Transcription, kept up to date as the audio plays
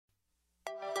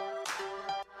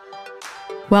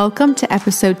Welcome to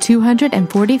episode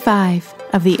 245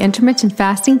 of the Intermittent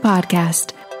Fasting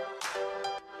Podcast.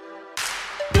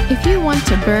 If you want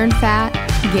to burn fat,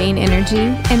 gain energy,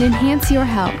 and enhance your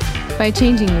health by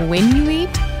changing when you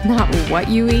eat, not what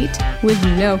you eat, with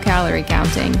no calorie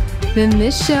counting, then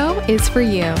this show is for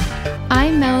you.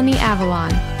 I'm Melanie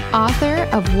Avalon, author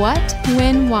of What,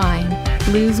 When, Wine,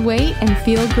 Lose Weight and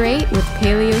Feel Great with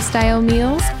Paleo-Style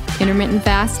Meals, Intermittent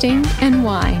Fasting, and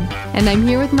Wine. And I'm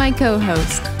here with my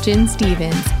co-host, Jen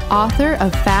Stevens, author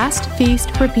of Fast, Feast,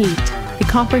 Repeat, the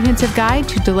comprehensive guide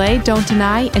to delay, don't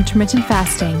deny intermittent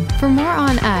fasting. For more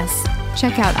on us,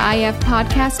 check out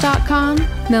ifpodcast.com,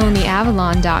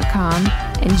 melanieavalon.com,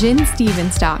 and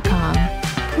jenstevens.com.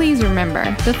 Please remember,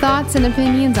 the thoughts and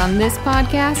opinions on this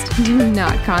podcast do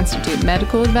not constitute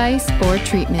medical advice or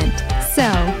treatment. So,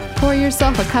 pour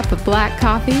yourself a cup of black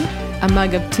coffee, a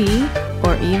mug of tea,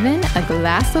 or even a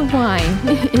glass of wine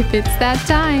if it's that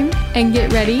time, and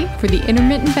get ready for the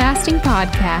Intermittent Fasting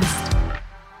Podcast.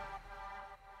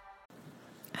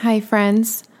 Hi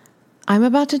friends, I'm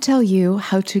about to tell you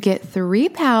how to get 3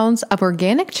 pounds of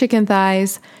organic chicken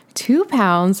thighs, 2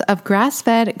 pounds of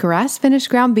grass-fed, grass-finished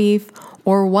ground beef,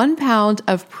 or 1 pound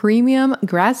of premium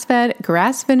grass-fed,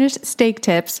 grass-finished steak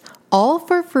tips, all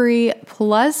for free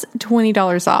plus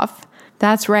 $20 off.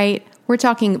 That's right. We're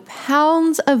talking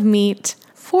pounds of meat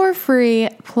for free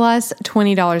plus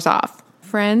 $20 off.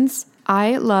 Friends,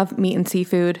 I love meat and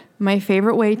seafood. My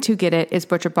favorite way to get it is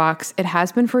ButcherBox. It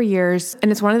has been for years,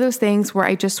 and it's one of those things where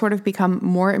I just sort of become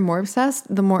more and more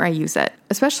obsessed the more I use it.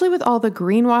 Especially with all the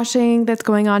greenwashing that's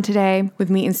going on today with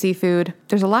meat and seafood.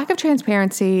 There's a lack of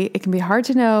transparency. It can be hard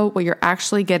to know what you're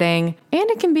actually getting, and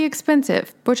it can be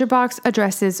expensive. ButcherBox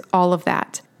addresses all of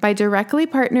that. By directly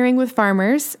partnering with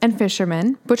farmers and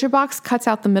fishermen, ButcherBox cuts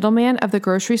out the middleman of the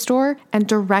grocery store and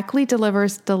directly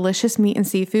delivers delicious meat and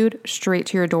seafood straight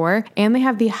to your door. And they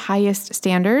have the highest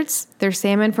standards. Their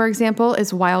salmon, for example,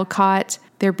 is wild caught.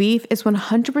 Their beef is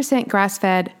 100%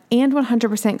 grass-fed and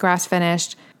 100%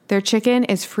 grass-finished. Their chicken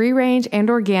is free range and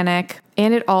organic,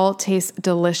 and it all tastes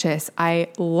delicious. I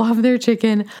love their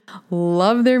chicken,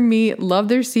 love their meat, love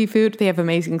their seafood. They have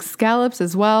amazing scallops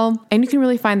as well. And you can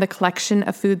really find the collection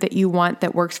of food that you want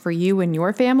that works for you and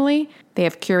your family. They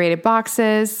have curated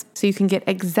boxes, so you can get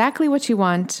exactly what you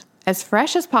want, as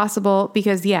fresh as possible,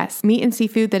 because yes, meat and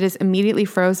seafood that is immediately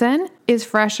frozen is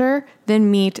fresher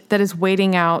than meat that is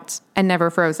waiting out and never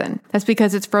frozen. That's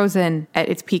because it's frozen at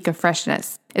its peak of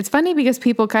freshness. It's funny because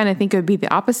people kind of think it would be the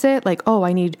opposite, like, oh,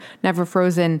 I need never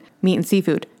frozen meat and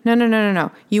seafood. No.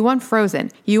 You want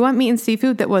frozen. You want meat and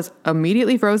seafood that was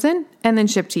immediately frozen and then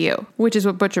shipped to you, which is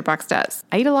what ButcherBox does.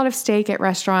 I eat a lot of steak at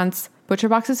restaurants.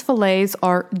 ButcherBox's fillets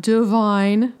are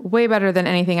divine, way better than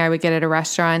anything I would get at a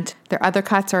restaurant. Their other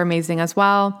cuts are amazing as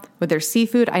well. With their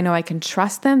seafood, I know I can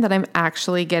trust them that I'm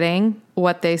actually getting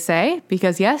what they say,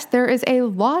 because yes, there is a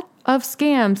lot of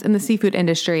scams in the seafood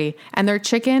industry, and their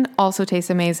chicken also tastes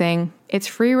amazing. It's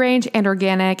free range and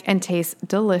organic and tastes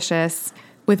delicious.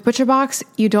 With ButcherBox,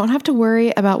 you don't have to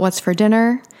worry about what's for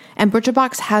dinner, and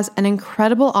ButcherBox has an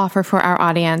incredible offer for our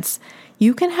audience.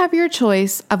 You can have your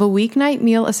choice of a weeknight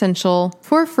meal essential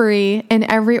for free in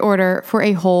every order for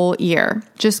a whole year.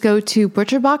 Just go to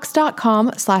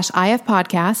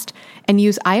butcherbox.com/ifpodcast and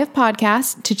use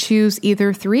ifpodcast to choose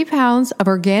either 3 pounds of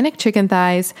organic chicken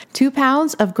thighs, 2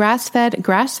 pounds of grass-fed,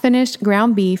 grass-finished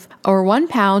ground beef, or 1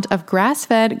 pound of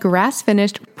grass-fed,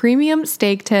 grass-finished premium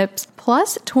steak tips,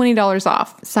 plus $20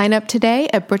 off. Sign up today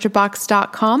at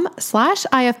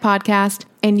butcherbox.com/ifpodcast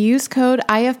and use code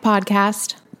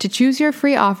ifpodcast to choose your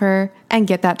free offer and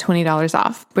get that $20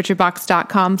 off.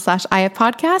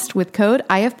 butcherbox.com/ifpodcast with code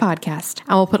ifpodcast.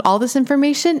 And we'll put all this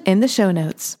information in the show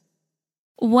notes.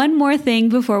 One more thing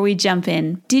before we jump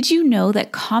in. Did you know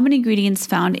that common ingredients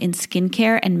found in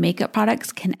skincare and makeup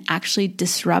products can actually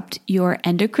disrupt your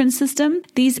endocrine system?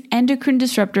 These endocrine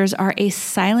disruptors are a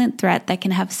silent threat that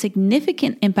can have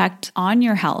significant impact on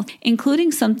your health,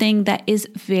 including something that is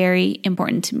very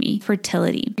important to me,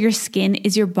 fertility. Your skin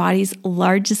is your body's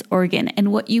largest organ,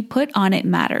 and what you put on it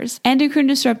matters. Endocrine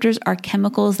disruptors are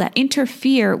chemicals that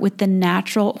interfere with the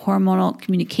natural hormonal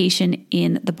communication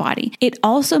in the body. It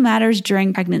also matters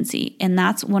during pregnancy, and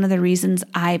that's one of the reasons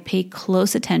I pay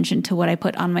close attention to what I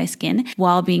put on my skin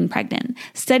while being pregnant.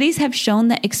 Studies have shown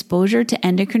that exposure to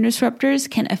endocrine disruptors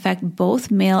can affect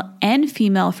both male and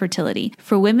female fertility.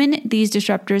 For women, these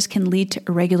disruptors can lead to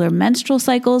irregular menstrual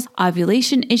cycles,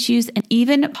 ovulation issues, and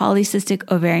even polycystic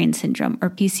ovarian syndrome, or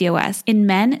PCOS. In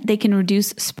men, they can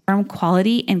reduce sperm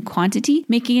quality and quantity,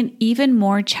 making it even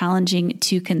more challenging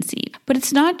to conceive. But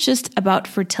it's not just about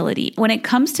fertility. When it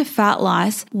comes to fat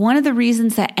loss, one of the reasons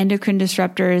reasons that endocrine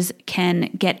disruptors can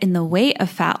get in the way of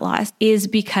fat loss is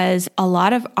because a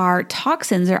lot of our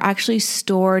toxins are actually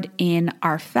stored in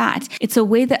our fat. It's a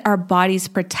way that our bodies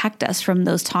protect us from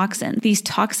those toxins. These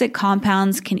toxic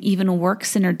compounds can even work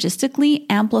synergistically,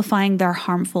 amplifying their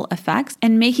harmful effects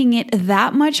and making it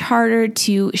that much harder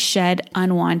to shed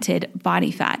unwanted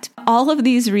body fat. All of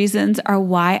these reasons are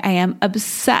why I am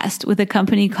obsessed with a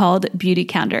company called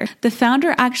Beautycounter. The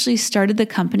founder actually started the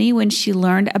company when she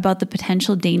learned about the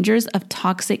potential dangers of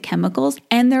toxic chemicals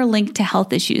and their link to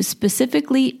health issues,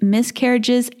 specifically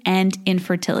miscarriages and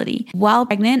infertility. While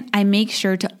pregnant, I make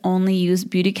sure to only use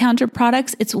Beautycounter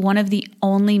products. It's one of the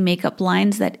only makeup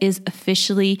lines that is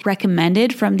officially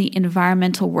recommended from the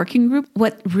Environmental Working Group.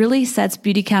 What really sets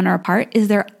Beautycounter apart is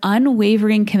their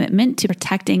unwavering commitment to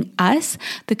protecting us,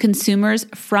 the consumers,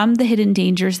 from the hidden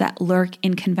dangers that lurk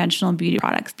in conventional beauty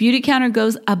products. Beautycounter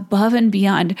goes above and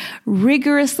beyond,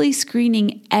 rigorously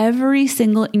screening every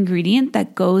single ingredient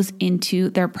that goes into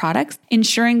their products,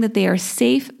 ensuring that they are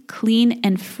safe, clean,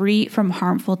 and free from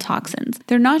harmful toxins.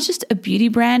 They're not just a beauty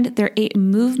brand, they're a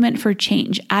movement for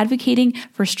change, advocating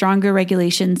for stronger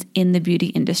regulations in the beauty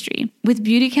industry. With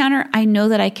Beautycounter, I know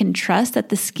that I can trust that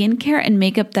the skincare and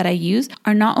makeup that I use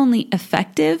are not only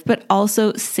effective, but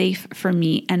also safe for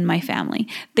me and my family.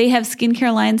 They have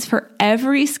skincare lines for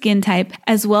every skin type,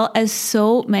 as well as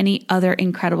so many other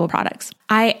incredible products.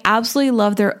 I absolutely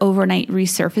love their overnight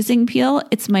resurfacing peel.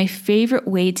 It's my favorite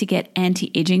way to get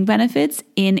anti-aging benefits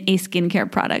in a skincare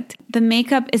product. The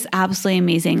makeup is absolutely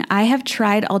amazing. I have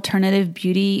tried alternative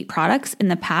beauty products in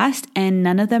the past and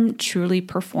none of them truly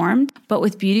performed. But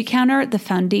with Beautycounter, the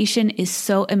foundation is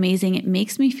so amazing. It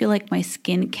makes me feel like my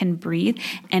skin can breathe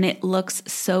and it looks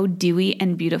so dewy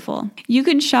and beautiful. You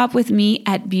can shop with me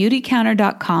at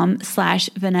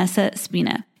beautycounter.com/Vanessa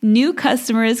Spina. New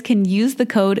customers can use the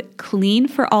code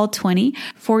CLEANFORALL20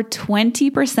 for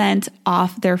 20%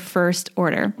 off their first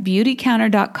order.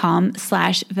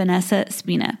 Beautycounter.com/Vanessa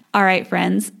Spina. All right,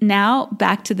 friends, now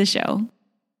back to the show.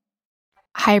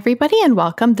 Hi, everybody, and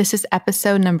welcome. This is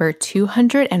episode number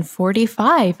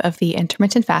 245 of the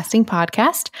Intermittent Fasting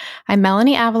Podcast. I'm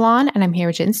Melanie Avalon, and I'm here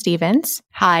with Jen Stevens.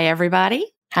 Hi,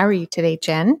 everybody. How are you today,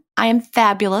 Jen? I am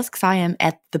fabulous because I am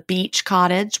at the beach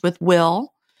cottage with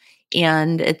Will,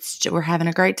 and we're having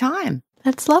a great time.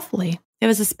 That's lovely. It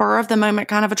was a spur of the moment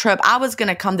kind of a trip. I was going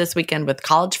to come this weekend with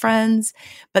college friends,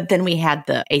 but then we had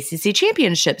the ACC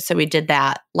championship, so we did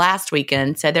that last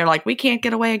weekend. So they're like, we can't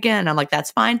get away again. I'm like,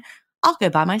 that's fine. I'll go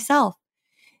by myself.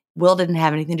 Will didn't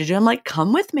have anything to do. I'm like,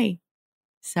 come with me.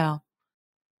 So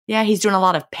yeah, he's doing a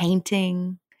lot of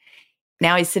painting.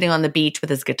 Now he's sitting on the beach with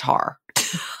his guitar.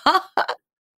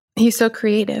 He's so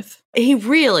creative. He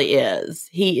really is.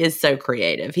 He is so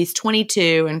creative. He's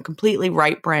 22 and completely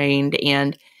right-brained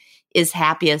and is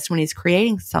happiest when he's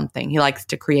creating something. He likes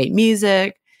to create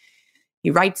music.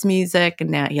 He writes music, and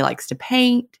now he likes to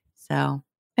paint. So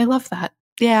I love that.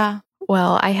 Yeah.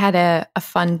 Well, I had a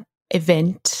fun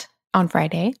event on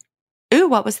Friday. Ooh,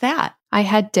 what was that? I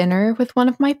had dinner with one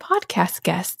of my podcast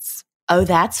guests. Oh,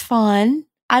 that's fun.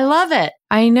 I love it.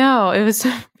 I know. It was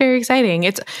very exciting.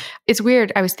 It's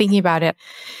weird. I was thinking about it.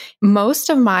 Most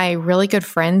of my really good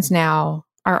friends now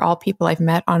are all people I've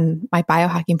met on my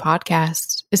biohacking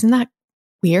podcast. Isn't that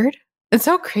weird? It's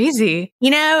so crazy.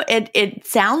 You know, it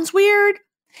sounds weird,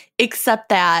 except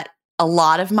that a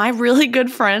lot of my really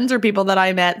good friends are people that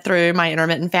I met through my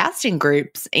intermittent fasting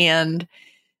groups, and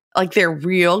like they're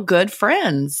real good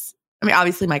friends. I mean,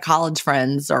 obviously my college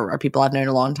friends are people I've known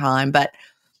a long time, but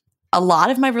a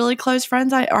lot of my really close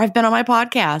friends I've been on my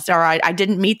podcast, or I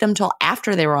didn't meet them till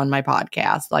after they were on my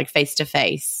podcast, like face to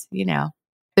face, you know.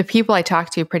 The people I talk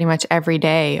to pretty much every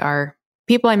day are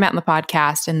people I met on the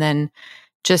podcast and then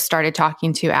just started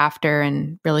talking to after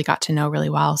and really got to know really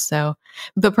well. So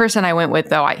the person I went with,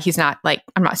 though, he's not like,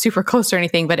 I'm not super close or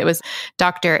anything, but it was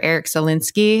Dr. Eric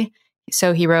Zielinski.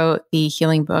 So he wrote the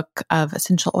Healing Book of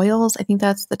Essential Oils. I think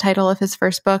that's the title of his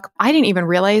first book. I didn't even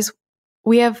realize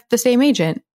we have the same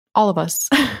agent, all of us.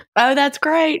 Oh, that's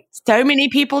great. So many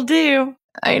people do.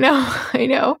 I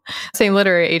know. Same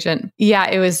literary agent. Yeah,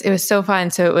 it was so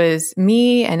fun. So it was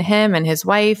me and him and his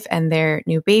wife and their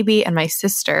new baby and my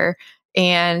sister.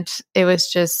 And it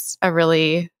was just a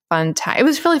really fun time. It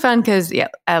was really fun because, yeah,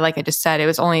 like I just said, it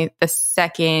was only the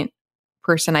second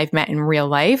person I've met in real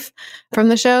life from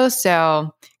the show.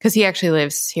 So, because he actually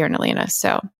lives here in Atlanta.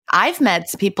 So I've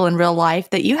met people in real life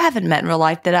that you haven't met in real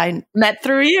life that I met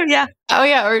through you. Yeah. Oh,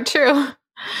 yeah, or true.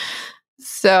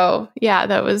 So, yeah,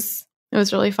 it was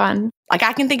really fun. Like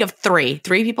I can think of three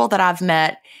people that I've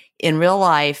met in real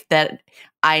life that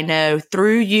I know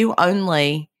through you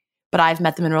only, but I've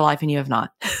met them in real life and you have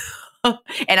not.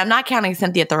 And I'm not counting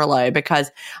Cynthia Thurlow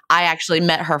because I actually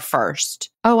met her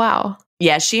first. Oh, wow.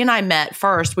 Yeah, she and I met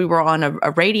first. We were on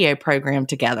a radio program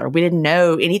together. We didn't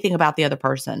know anything about the other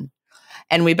person.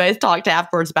 And we both talked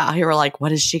afterwards about how we were like,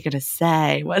 what is she going to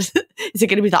say? Is it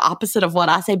going to be the opposite of what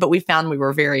I say? But we found we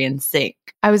were very in sync.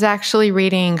 I was actually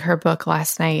reading her book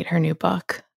last night, her new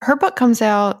book. Her book comes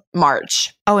out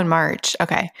March. Oh, in March.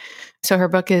 Okay. So her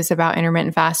book is about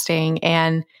intermittent fasting.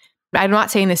 And I'm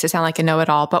not saying this to sound like a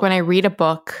know-it-all, but when I read a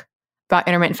book about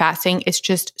intermittent fasting, it's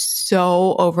just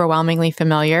so overwhelmingly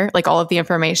familiar, like all of the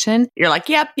information. You're like,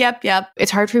 yep.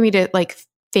 It's hard for me to like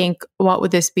think, what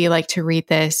would this be like to read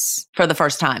this for the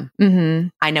first time? Mm-hmm.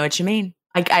 I know what you mean.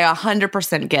 I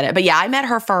 100% get it. But yeah, I met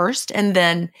her first and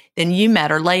then you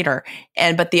met her later.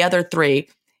 But the other three,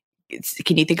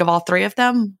 can you think of all three of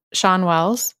them? Sean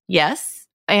Wells. Yes.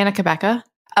 Anna Quebeca.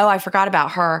 Oh, I forgot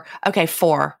about her. Okay,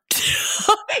 4.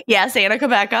 Yes, Anna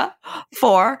Quebeca.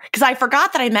 4. Because I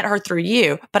forgot that I met her through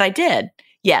you, but I did.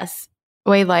 Yes.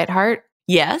 Wade Lightheart.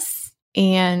 Yes.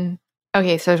 And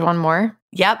okay, so there's one more.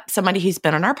 Yep, somebody who's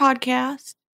been on our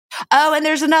podcast. Oh, and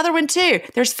there's another one too.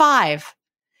 There's 5.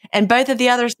 And both of the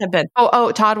others have been.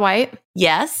 Oh, Todd White.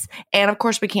 Yes. And of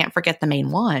course, we can't forget the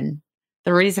main one.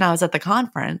 The reason I was at the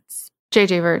conference.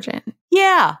 JJ Virgin.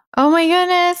 Yeah. Oh my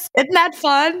goodness. Isn't that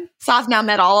fun? So I've now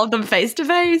met all of them face to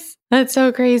face. That's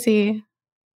so crazy.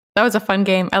 That was a fun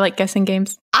game. I like guessing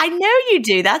games. I know you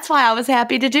do. That's why I was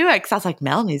happy to do it. Because I was like,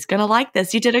 Melanie's going to like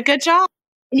this. You did a good job.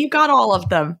 And you got all of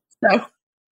them. So,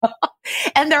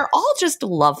 and they're all just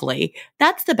lovely.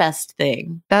 That's the best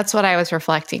thing. That's what I was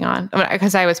reflecting on.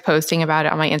 Because I was posting about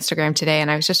it on my Instagram today. And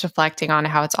I was just reflecting on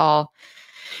how it's all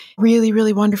really,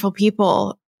 really wonderful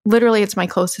people. Literally, it's my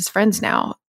closest friends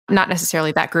now. Not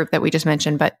necessarily that group that we just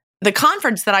mentioned, but the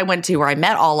conference that I went to where I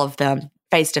met all of them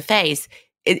face to face,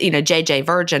 JJ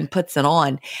Virgin puts it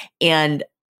on, and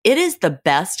it is the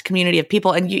best community of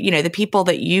people. And the people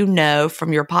that you know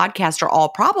from your podcast are all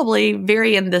probably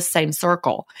very in this same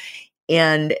circle.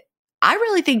 And I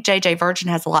really think JJ Virgin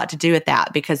has a lot to do with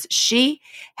that because she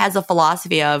has a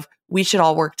philosophy of we should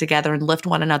all work together and lift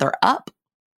one another up.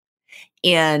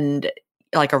 And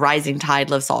like a rising tide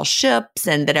lifts all ships,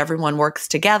 and that everyone works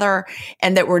together,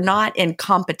 and that we're not in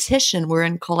competition, we're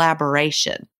in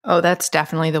collaboration. Oh, that's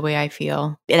definitely the way I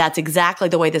feel. And that's exactly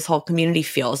the way this whole community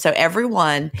feels. So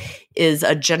everyone is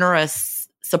a generous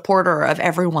supporter of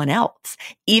everyone else.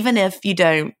 Even if you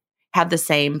don't have the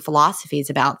same philosophies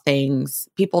about things,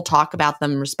 people talk about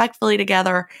them respectfully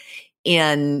together.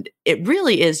 And it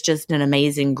really is just an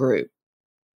amazing group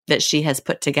that she has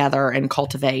put together and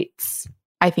cultivates.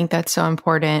 I think that's so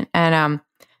important. And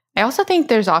I also think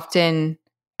there's often,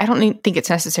 I don't think it's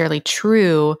necessarily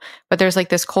true, but there's like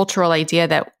this cultural idea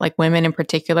that like women in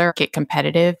particular get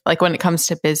competitive, like when it comes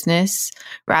to business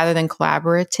rather than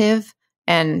collaborative.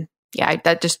 And yeah,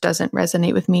 that just doesn't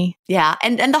resonate with me. Yeah.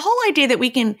 And the whole idea that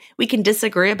we can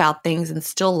disagree about things and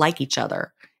still like each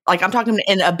other. Like I'm talking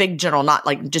in a big general, not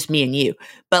like just me and you,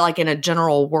 but like in a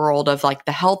general world of like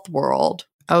the health world.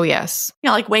 Oh, yes.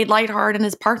 Like Wade Lightheart and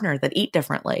his partner that eat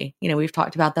differently. We've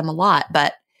talked about them a lot,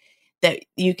 but that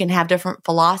you can have different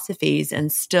philosophies and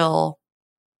still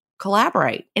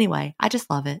collaborate. Anyway, I just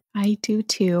love it. I do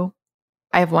too.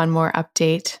 I have one more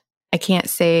update. I can't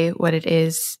say what it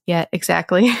is yet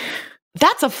exactly.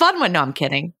 That's a fun one. No, I'm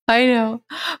kidding. I know.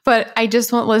 But I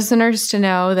just want listeners to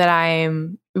know that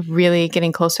I'm really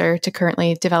getting closer to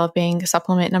currently developing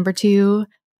supplement number 2.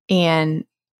 And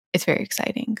it's very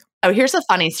exciting. Oh, here's a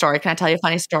funny story. Can I tell you a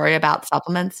funny story about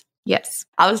supplements? Yes.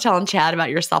 I was telling Chad about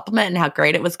your supplement and how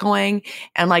great it was going.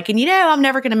 And I'm like, and I'm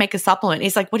never going to make a supplement. And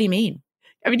he's like, what do you mean?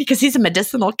 I mean, because he's a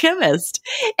medicinal chemist.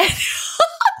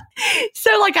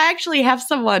 So like I actually have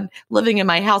someone living in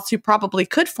my house who probably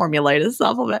could formulate a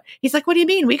supplement. He's like, what do you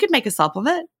mean? We could make a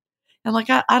supplement. I'm like,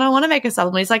 I don't want to make a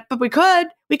supplement. He's like, but we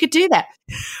could do that.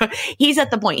 He's at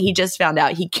the point he just found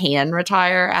out he can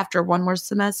retire after one more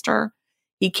semester.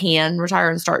 He can retire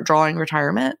and start drawing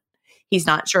retirement. He's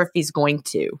not sure if he's going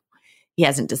to. He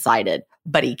hasn't decided,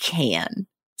 but he can.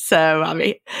 So, I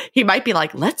mean, he might be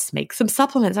like, let's make some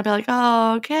supplements. I'd be like,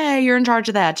 oh, okay, you're in charge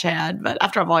of that, Chad. But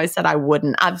after I've always said I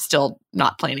wouldn't, I'm still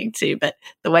not planning to. But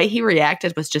the way he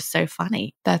reacted was just so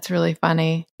funny. That's really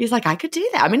funny. He's like, I could do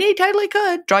that. I mean, he totally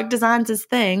could. Drug design's his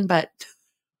thing, but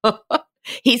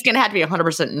he's going to have to be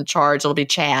 100% in charge. It'll be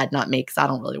Chad, not me, because I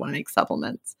don't really want to make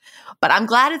supplements. But I'm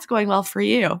glad it's going well for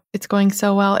you. It's going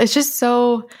so well. It's just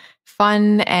so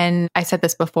fun. And I said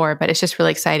this before, but it's just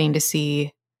really exciting to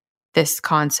see this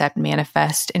concept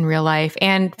manifest in real life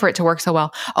and for it to work so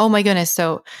well. Oh my goodness.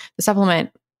 So the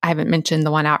supplement, I haven't mentioned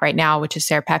the one out right now, which is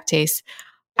serapeptase.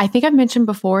 I think I've mentioned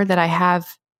before that I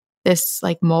have this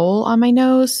like mole on my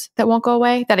nose that won't go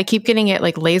away, that I keep getting it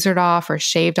like lasered off or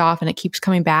shaved off and it keeps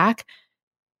coming back.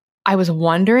 I was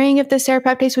wondering if the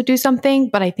serapeptase would do something,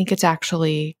 but I think it's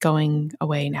actually going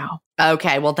away now.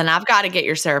 Okay, well then I've got to get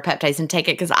your serapeptase and take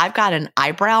it because I've got an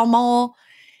eyebrow mole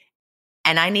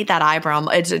and I need that eyebrow.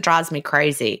 It drives me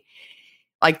crazy.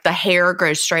 Like the hair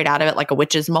grows straight out of it like a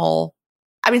witch's mole.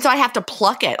 I mean, so I have to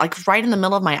pluck it like right in the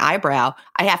middle of my eyebrow.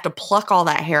 I have to pluck all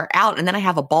that hair out and then I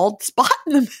have a bald spot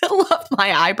in the middle of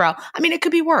my eyebrow. I mean, it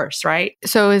could be worse, right?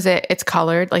 So it's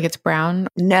colored, like it's brown?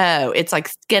 No, it's like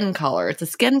skin color. It's a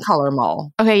skin color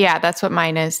mole. Okay, yeah, that's what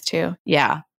mine is too.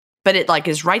 Yeah. But it like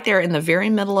is right there in the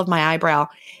very middle of my eyebrow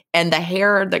and the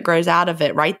hair that grows out of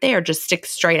it right there just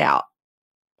sticks straight out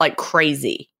like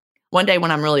crazy. One day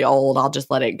when I'm really old, I'll just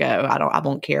let it go. I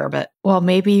won't care, but. Well,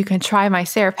 maybe you can try my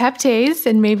serapeptase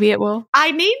and maybe it will.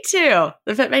 I need to.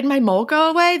 If it made my mole go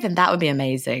away, then that would be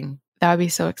amazing. That would be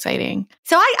so exciting.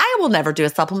 So I will never do a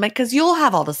supplement because you'll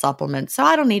have all the supplements. So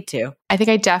I don't need to. I think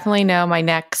I definitely know my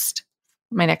next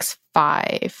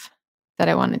 5 that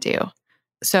I want to do.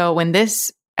 So when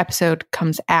this episode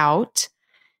comes out,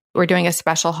 we're doing a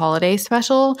special holiday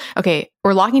special. Okay,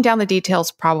 we're locking down the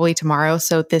details probably tomorrow,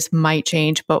 so this might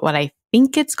change. But what I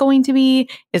think it's going to be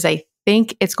is I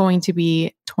think it's going to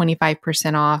be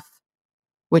 25% off,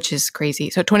 which is crazy.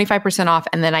 So 25% off.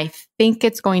 And then I think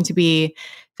it's going to be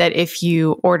that if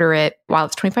you order it while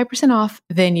it's 25% off,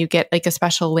 then you get like a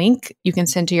special link you can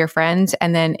send to your friends.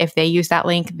 And then if they use that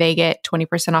link, they get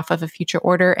 20% off of a future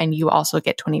order. And you also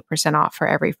get 20% off for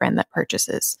every friend that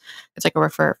purchases. It's like a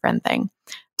refer a friend thing.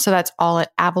 So that's all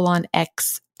at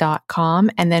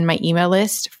avalonx.com. And then my email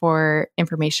list for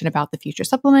information about the future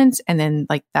supplements and then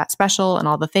like that special and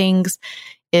all the things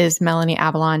is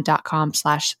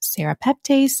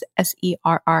melanieavalon.com/serapeptase,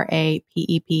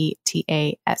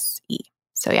 SERRAPEPTASE.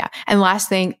 So yeah. And last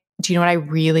thing, do you know what I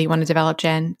really want to develop,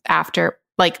 Jen? After,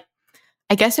 like,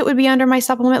 I guess it would be under my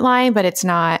supplement line, but it's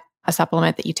not a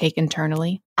supplement that you take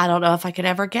internally. I don't know if I could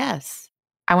ever guess.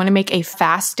 I want to make a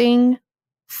fasting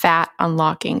fat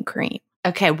unlocking cream.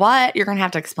 Okay, what? You're going to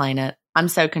have to explain it. I'm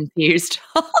so confused.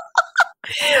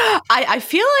 I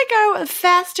feel like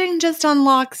fasting just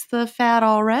unlocks the fat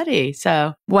already.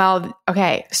 So, well,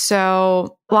 okay.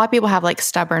 So a lot of people have like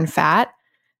stubborn fat.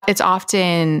 It's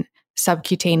often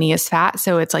subcutaneous fat.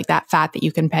 So it's like that fat that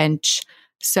you can pinch.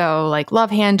 So like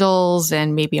love handles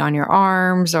and maybe on your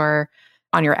arms or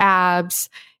on your abs.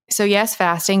 So yes,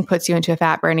 fasting puts you into a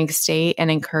fat burning state and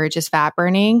encourages fat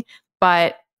burning.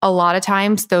 But a lot of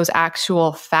times those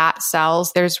actual fat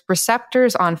cells, there's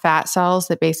receptors on fat cells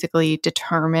that basically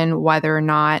determine whether or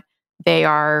not they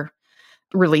are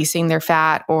releasing their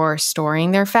fat or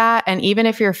storing their fat. And even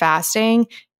if you're fasting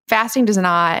does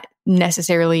not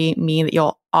necessarily mean that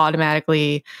you'll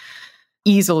automatically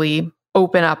easily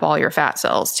open up all your fat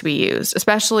cells to be used,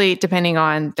 especially depending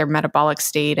on their metabolic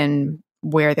state and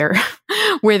where they're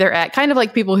at. Kind of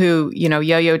like people who,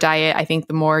 yo-yo diet. I think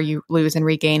the more you lose and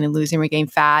regain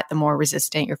fat, the more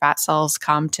resistant your fat cells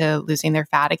come to losing their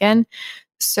fat again.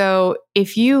 So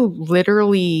if you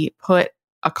literally put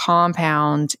a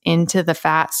compound into the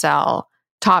fat cell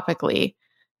topically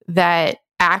that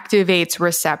activates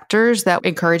receptors that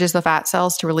encourages the fat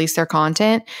cells to release their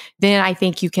content, then I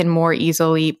think you can more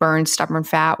easily burn stubborn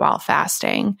fat while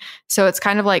fasting. So it's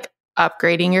kind of like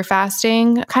upgrading your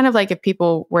fasting, kind of like if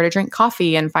people were to drink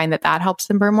coffee and find that that helps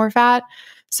them burn more fat.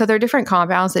 So there are different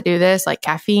compounds that do this, like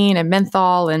caffeine and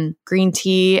menthol and green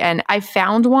tea. And I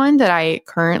found one that I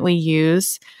currently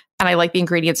use, and I like the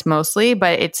ingredients mostly,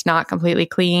 but it's not completely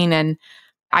clean. And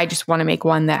I just want to make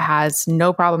one that has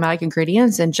no problematic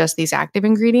ingredients and just these active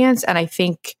ingredients. And I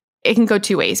think it can go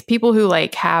two ways. People who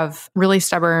like have really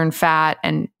stubborn fat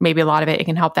and maybe a lot of it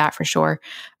can help that for sure.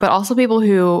 But also people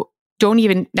who don't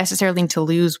even necessarily need to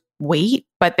lose weight,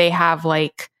 but they have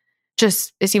like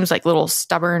just, it seems like little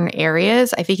stubborn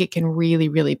areas. I think it can really,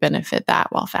 really benefit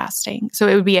that while fasting. So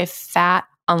it would be a fat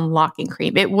unlocking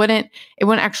cream. It wouldn't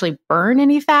actually burn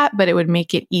any fat, but it would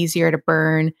make it easier to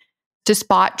burn, to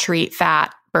spot treat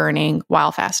fat burning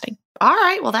while fasting. All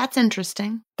right. Well, that's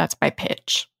interesting. That's my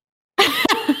pitch.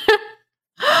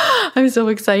 I'm so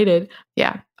excited.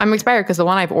 Yeah. I'm inspired because the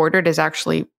one I've ordered is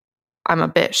actually, I'm a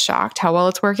bit shocked how well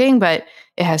it's working, but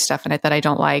it has stuff in it that I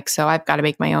don't like. So I've got to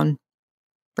make my own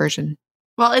version.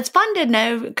 Well, it's fun to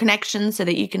know connections so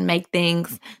that you can make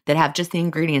things that have just the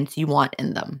ingredients you want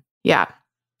in them. Yeah,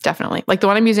 definitely. Like the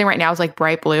one I'm using right now is like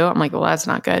bright blue. I'm like, well, that's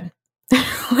not good.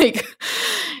 Like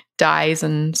dyes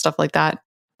and stuff like that.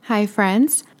 Hi,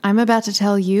 friends. I'm about to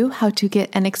tell you how to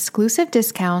get an exclusive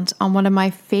discount on one of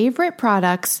my favorite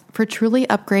products for truly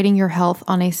upgrading your health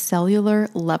on a cellular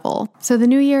level. So the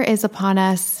new year is upon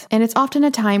us, and it's often a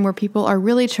time where people are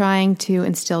really trying to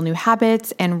instill new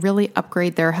habits and really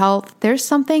upgrade their health. There's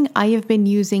something I have been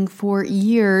using for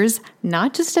years,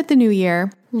 not just at the new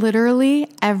year. Literally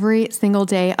every single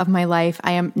day of my life.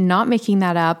 I am not making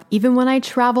that up. Even when I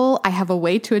travel, I have a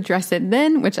way to address it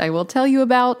then, which I will tell you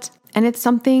about. And it's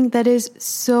something that is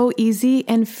so easy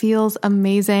and feels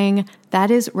amazing.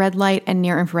 That is red light and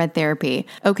near infrared therapy.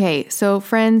 Okay, so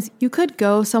friends, you could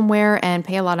go somewhere and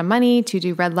pay a lot of money to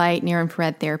do red light, near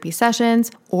infrared therapy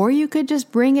sessions, or you could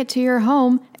just bring it to your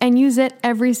home and use it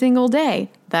every single day.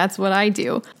 That's what I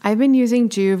do. I've been using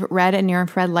Joovv red and near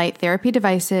infrared light therapy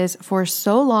devices for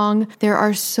so long. There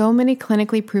are so many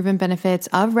clinically proven benefits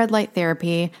of red light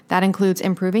therapy. That includes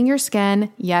improving your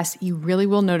skin. Yes, you really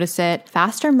will notice it.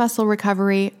 Faster muscle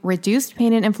recovery, reduced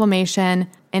pain and inflammation,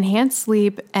 enhanced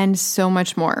sleep, and so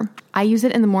much more. I use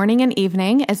it in the morning and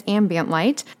evening as ambient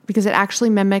light because it actually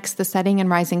mimics the setting and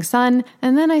rising sun,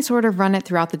 and then I sort of run it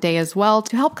throughout the day as well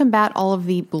to help combat all of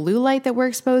the blue light that we're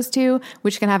exposed to,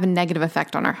 which can have a negative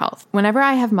effect on our health. Whenever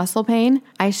I have muscle pain,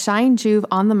 I shine Joovv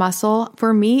on the muscle.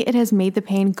 For me, it has made the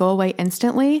pain go away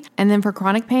instantly, and then for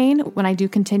chronic pain, when I do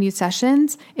continued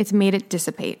sessions, it's made it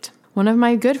dissipate. One of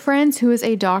my good friends who is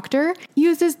a doctor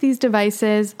uses these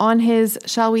devices on his,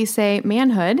 shall we say,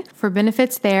 manhood for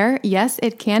benefits there. Yes,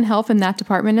 it can help in that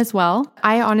department as well.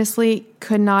 I honestly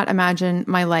could not imagine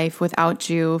my life without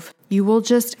Joovv. You will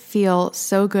just feel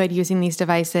so good using these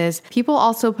devices. People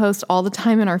also post all the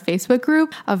time in our Facebook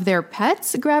group of their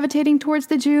pets gravitating towards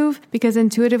the Joovv because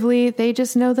intuitively they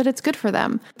just know that it's good for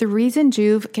them. The reason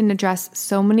Joovv can address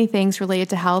so many things related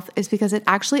to health is because it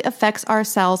actually affects our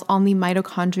cells on the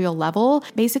mitochondrial level.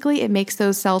 Basically, it makes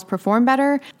those cells perform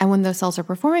better, and when those cells are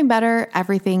performing better,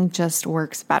 everything just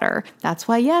works better. That's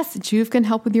why, yes, Joovv can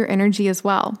help with your energy as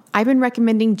well. I've been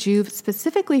recommending Joovv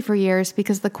specifically for years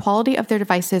because the quality of their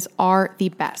devices are the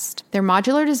best. Their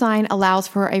modular design allows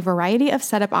for a variety of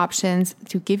setup options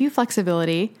to give you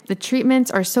flexibility. The treatments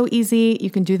are so easy.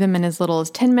 You can do them in as little as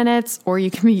 10 minutes, or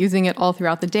you can be using it all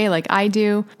throughout the day like I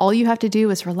do. All you have to do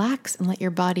is relax and let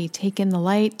your body take in the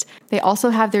light. They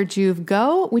also have their Joovv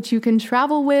Go, which you can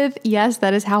travel with. Yes,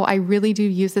 that is how I really do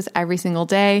use this every single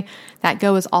day. That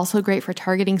Go is also great for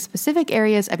targeting specific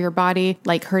areas of your body,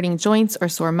 like hurting joints or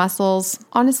sore muscles.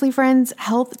 Honestly, friends,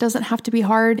 health doesn't have to be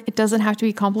hard. It doesn't have to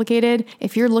be complicated.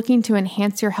 If you're looking to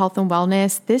enhance your health and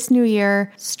wellness this new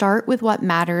year, start with what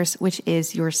matters, which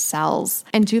is your cells.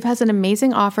 And Joovv has an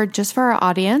amazing offer just for our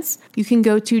audience. You can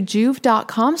go to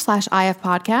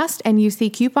joovv.com/ifpodcast and use the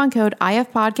coupon code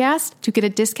ifpodcast to get a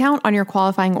discount on your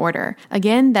qualifying order.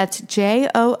 Again, that's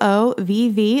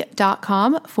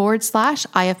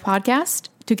joovv.com/ifpodcast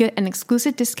to get an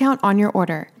exclusive discount on your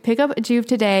order. Pick up Joovv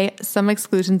today. Some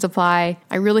exclusions apply.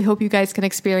 I really hope you guys can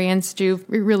experience Joovv.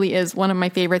 It really is one of my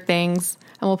favorite things.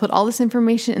 And we'll put all this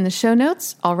information in the show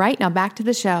notes. All right, now back to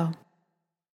the show.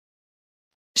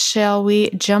 Shall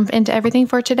we jump into everything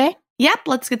for today? Yep,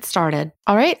 let's get started.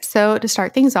 All right, so to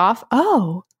start things off,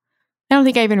 I don't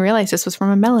think I even realized this was from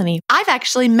a Melanie. I've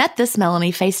actually met this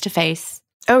Melanie face to face.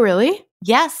 Oh, really?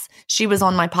 Yes, she was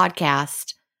on my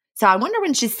podcast. So I wonder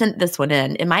when she sent this one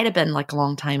in. It might have been like a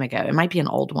long time ago. It might be an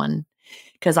old one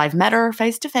because I've met her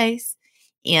face to face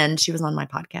and she was on my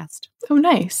podcast. Oh,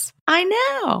 nice. I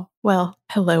know. Well,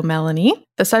 hello, Melanie.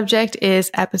 The subject is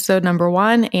episode number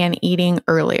 1 and eating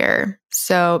earlier.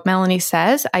 So Melanie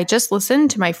says, I just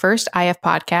listened to my first IF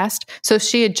podcast. So if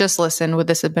she had just listened, would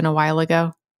this have been a while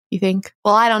ago, you think?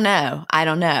 Well, I don't know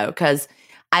because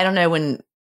I don't know when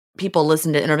people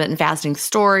listen to intermittent fasting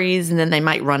stories and then they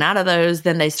might run out of those.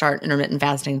 Then they start intermittent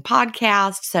fasting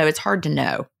podcasts. So it's hard to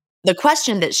know. The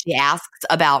question that she asks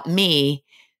about me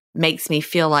makes me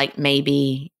feel like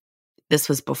maybe this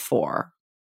was before.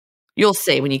 You'll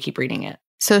see when you keep reading it.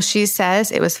 So she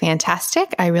says, it was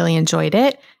fantastic. I really enjoyed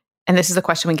it. And this is a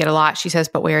question we get a lot. She says,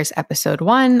 but where's episode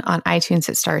 1? On iTunes,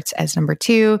 it starts as number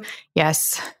 2.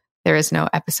 Yes, there is no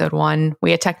episode 1.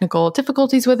 We had technical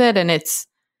difficulties with it and it's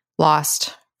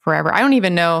lost forever. I don't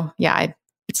even know. Yeah,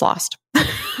 it's lost.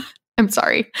 I'm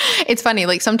sorry. It's funny.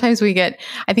 Like sometimes I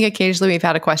think occasionally we've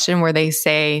had a question where they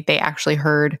say they actually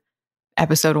heard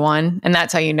episode 1, and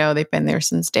that's how you know they've been there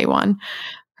since day 1.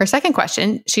 Her second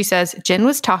question, she says, Jen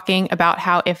was talking about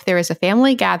how if there is a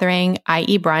family gathering,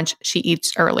 i.e. brunch, she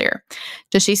eats earlier.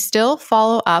 Does she still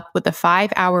follow up with the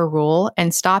 5-hour rule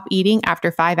and stop eating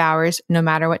after 5 hours, no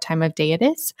matter what time of day it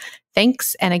is?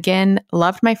 Thanks. And again,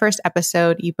 loved my first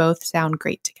episode. You both sound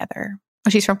great together. Oh,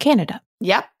 she's from Canada.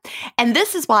 Yep. And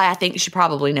this is why I think she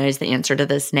probably knows the answer to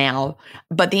this now.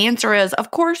 But the answer is,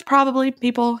 of course, probably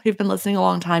people who've been listening a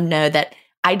long time know that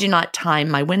I do not time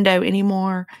my window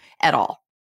anymore at all.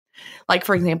 Like,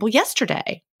 for example,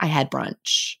 yesterday I had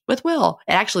brunch with Will.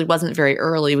 It actually wasn't very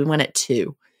early. We went at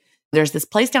 2. There's this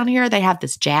place down here. They have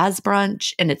this jazz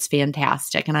brunch, and it's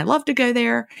fantastic. And I love to go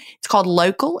there. It's called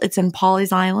Local. It's in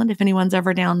Pawleys Island. If anyone's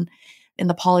ever down in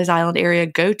the Pawleys Island area,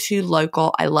 go to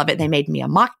Local. I love it. They made me a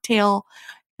mocktail.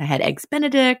 I had eggs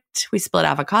Benedict. We split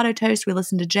avocado toast. We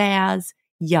listened to jazz.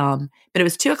 Yum. But it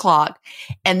was 2:00.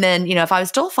 And then, if I was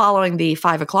still following the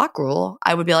 5:00 rule,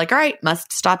 I would be like, all right,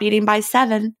 must stop eating by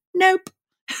 7. Nope.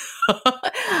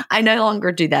 I no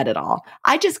longer do that at all.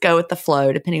 I just go with the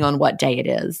flow depending on what day it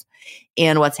is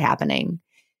and what's happening.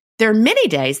 There are many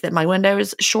days that my window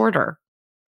is shorter.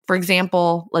 For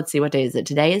example, let's see, what day is it?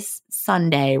 Today is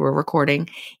Sunday. We're recording.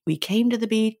 We came to the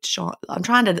beach.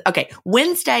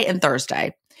 Wednesday and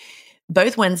Thursday.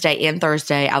 Both Wednesday and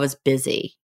Thursday, I was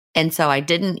busy. And so I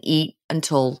didn't eat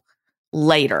until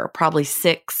later, probably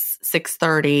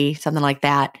 6:30, something like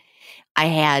that. I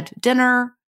had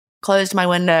dinner, closed my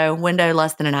window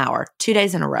less than an hour, 2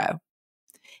 days in a row.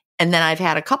 And then I've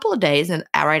had a couple of days and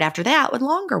right after that with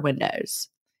longer windows.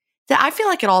 So I feel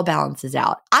like it all balances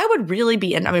out. I would really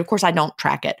be, of course I don't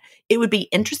track it. It would be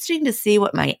interesting to see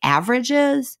what my average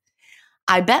is.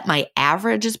 I bet my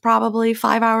average is probably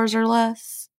 5 hours or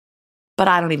less, but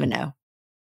I don't even know.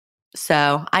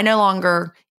 So I no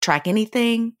longer track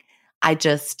anything. I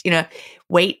just,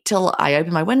 wait till I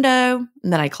open my window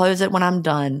and then I close it when I'm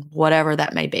done, whatever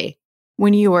that may be.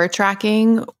 When you were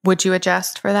tracking, would you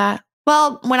adjust for that?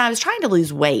 Well, when I was trying to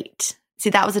lose weight, see,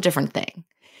 that was a different thing.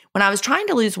 When I was trying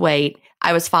to lose weight,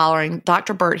 I was following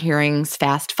Dr. Bert Hearing's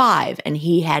Fast 5, and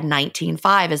he had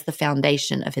 19-5 as the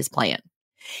foundation of his plan.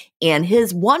 And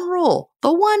his one rule,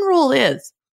 the one rule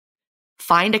is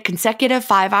find a consecutive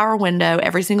 5-hour window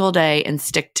every single day and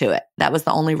stick to it. That was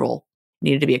the only rule. It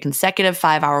needed to be a consecutive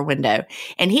 5-hour window.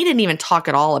 And he didn't even talk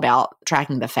at all about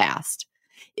tracking the fast.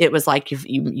 It was like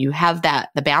you have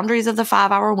the boundaries of the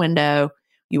 5-hour window.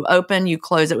 You open, you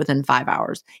close it within 5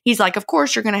 hours. He's like, of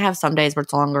course, you're going to have some days where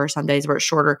it's longer, some days where it's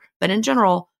shorter, but in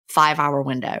general, 5-hour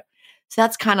window. So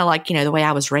that's kind of like, the way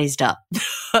I was raised up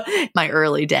my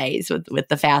early days with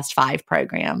the Fast 5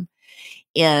 program.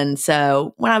 And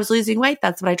so when I was losing weight,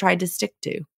 that's what I tried to stick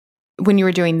to. When you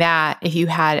were doing that, if you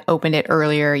had opened it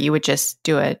earlier, you would just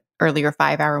do an earlier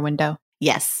 5-hour window?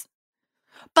 Yes.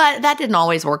 But that didn't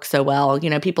always work so well.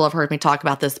 People have heard me talk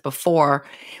about this before.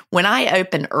 When I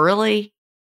open early,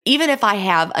 even if I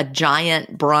have a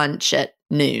giant brunch at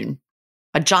noon,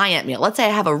 a giant meal, let's say I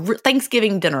have a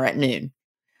Thanksgiving dinner at noon.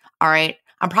 All right.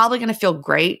 I'm probably going to feel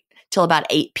great till about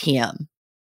 8 p.m.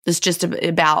 That's just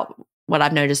about what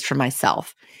I've noticed for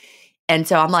myself. And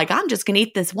so I'm like, I'm just going to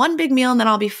eat this one big meal and then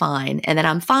I'll be fine. And then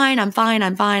I'm fine.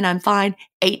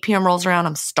 8 p.m. rolls around.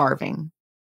 I'm starving.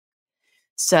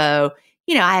 So,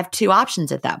 I have 2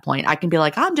 options at that point. I can be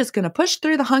like, I'm just going to push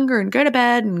through the hunger and go to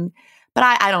bed. But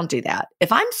I don't do that.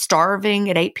 If I'm starving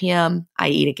at 8 p.m., I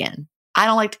eat again. I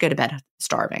don't like to go to bed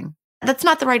starving. That's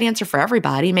not the right answer for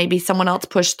everybody. Maybe someone else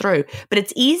pushed through. But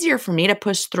it's easier for me to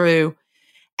push through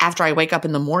after I wake up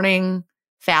in the morning,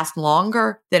 fast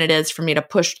longer, than it is for me to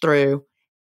push through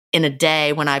in a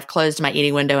day when I've closed my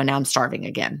eating window and now I'm starving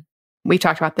again. We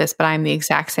talked about this, but I'm the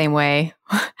exact same way.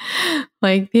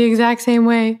 Like the exact same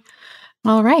way.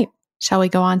 All right. Shall we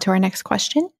go on to our next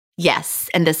question? Yes.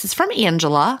 And this is from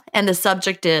Angela. And the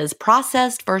subject is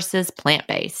processed versus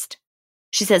plant-based.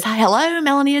 She says, hello,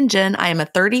 Melanie and Jen. I am a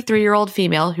 33-year-old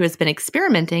female who has been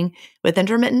experimenting with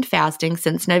intermittent fasting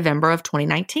since November of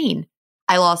 2019.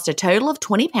 I lost a total of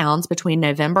 20 pounds between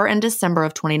November and December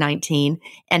of 2019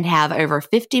 and have over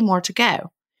 50 more to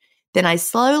go. Then I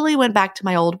slowly went back to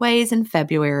my old ways in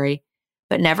February.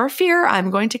 But never fear,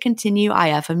 I'm going to continue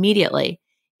IF immediately.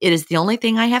 It is the only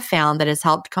thing I have found that has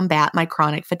helped combat my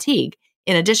chronic fatigue,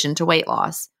 in addition to weight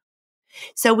loss.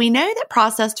 So we know that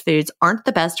processed foods aren't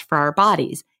the best for our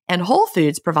bodies, and whole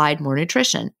foods provide more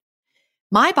nutrition.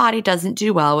 My body doesn't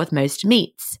do well with most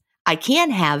meats. I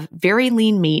can have very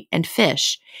lean meat and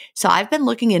fish, so I've been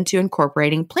looking into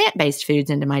incorporating plant-based foods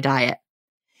into my diet.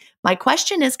 My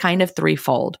question is kind of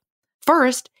threefold.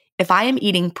 First, if I am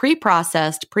eating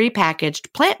pre-processed,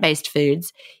 pre-packaged plant-based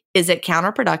foods, is it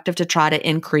counterproductive to try to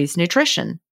increase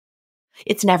nutrition?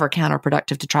 It's never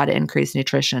counterproductive to try to increase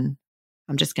nutrition.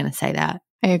 I'm just going to say that.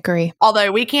 I agree.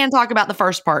 Although we can talk about the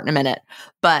first part in a minute,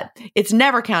 but it's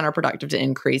never counterproductive to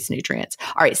increase nutrients.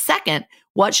 All right. Second,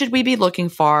 what should we be looking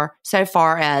for so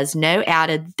far as no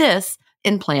added this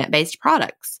in plant-based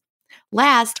products?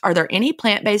 Last, are there any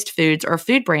plant-based foods or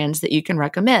food brands that you can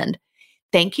recommend?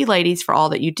 Thank you, ladies, for all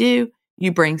that you do.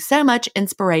 You bring so much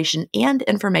inspiration and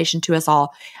information to us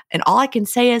all. And all I can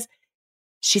say is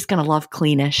she's going to love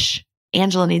Cleanish.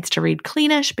 Angela needs to read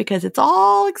Cleanish because it's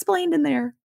all explained in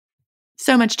there.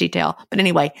 So much detail. But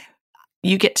anyway,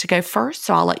 you get to go first,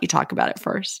 so I'll let you talk about it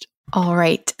first. All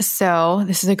right. So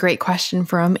this is a great question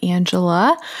from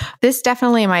Angela. This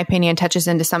definitely, in my opinion, touches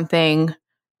into something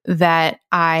that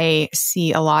I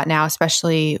see a lot now,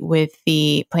 especially with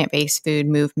the plant-based food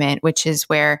movement, which is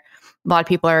where a lot of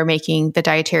people are making the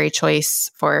dietary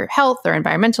choice for health or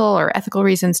environmental or ethical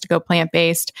reasons to go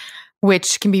plant-based,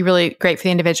 which can be really great for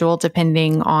the individual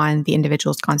depending on the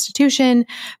individual's constitution.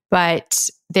 But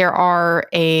there are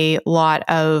a lot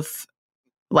of,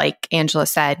 like Angela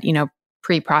said,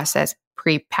 pre-processed,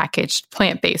 pre-packaged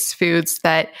plant-based foods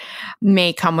that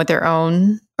may come with their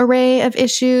own array of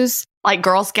issues. Like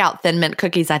Girl Scout Thin Mint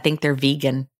cookies, I think they're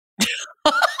vegan.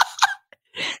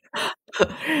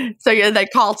 So they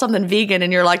call something vegan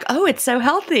and you're like, oh, it's so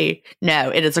healthy. No,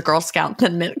 it is a Girl Scout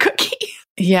Thin Mint cookie.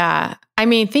 Yeah. I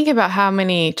mean, think about how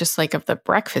many just like of the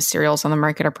breakfast cereals on the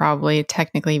market are probably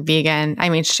technically vegan. I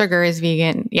mean, sugar is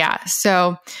vegan. Yeah.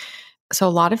 So a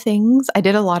lot of things. I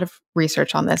did a lot of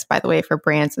research on this, by the way, for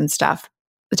brands and stuff.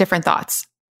 Different thoughts.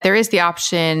 There is the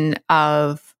option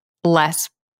of less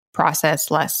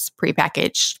processed, less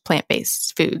prepackaged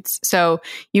plant-based foods. So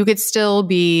you could still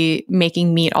be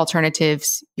making meat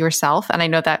alternatives yourself. And I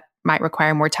know that might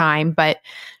require more time, but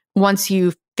once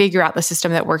you figure out the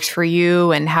system that works for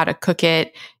you and how to cook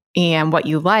it and what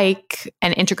you like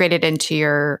and integrate it into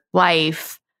your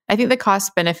life, I think the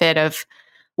cost benefit of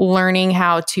learning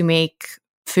how to make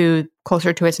food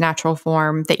closer to its natural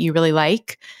form that you really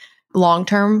like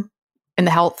long-term in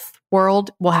the health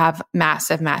world will have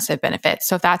massive, massive benefits.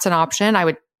 So if that's an option, I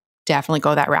would definitely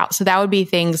go that route. So that would be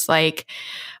things like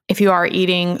if you are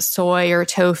eating soy or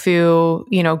tofu,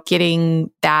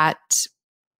 getting that,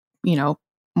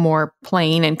 more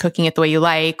plain and cooking it the way you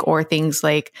like, or things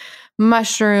like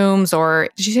mushrooms, or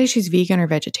did you say she's vegan or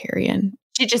vegetarian?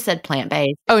 She just said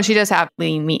plant-based. Oh, she does have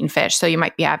lean meat and fish. So you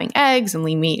might be having eggs and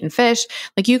lean meat and fish.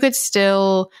 Like you could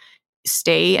still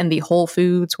stay in the whole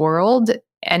foods world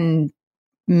and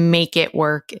make it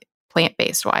work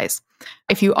plant-based wise.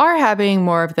 If you are having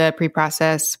more of the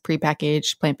pre-processed,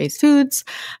 pre-packaged plant-based foods,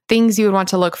 things you would want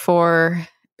to look for,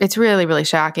 it's really, really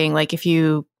shocking. Like if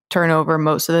you turn over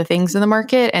most of the things in the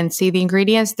market and see the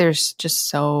ingredients, there's just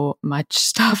so much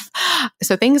stuff.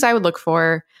 So things I would look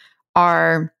for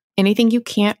are anything you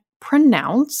can't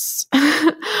pronounce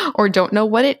or don't know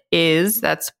what it is.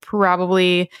 That's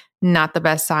probably not the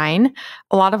best sign.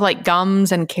 A lot of like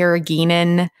gums and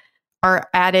carrageenan are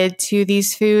added to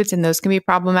these foods, and those can be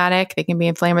problematic. They can be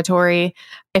inflammatory.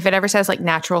 If it ever says like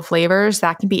natural flavors,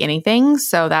 that can be anything.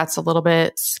 So that's a little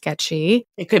bit sketchy.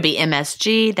 It could be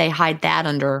MSG. They hide that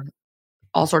under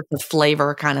all sorts of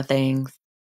flavor kind of things.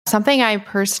 Something I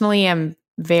personally am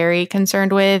very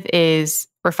concerned with is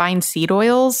refined seed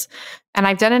oils. And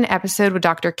I've done an episode with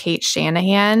Dr. Kate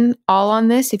Shanahan all on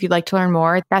this. If you'd like to learn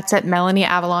more, that's at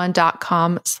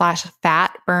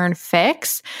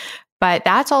melanieavalon.com/fatburnfix. But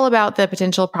that's all about the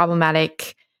potential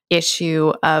problematic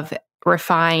issue of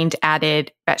refined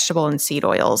added vegetable and seed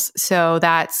oils. So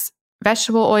that's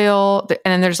vegetable oil. And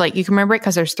then there's like, you can remember it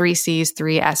because there's 3 C's,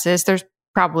 3 S's. There's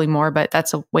probably more, but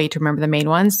that's a way to remember the main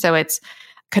ones. So it's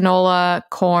canola,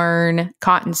 corn,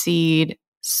 cottonseed,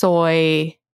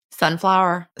 soy,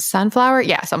 sunflower.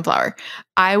 Yeah, sunflower.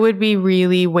 I would be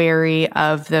really wary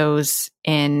of those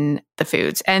in the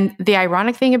foods. And the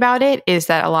ironic thing about it is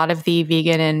that a lot of the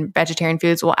vegan and vegetarian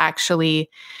foods will actually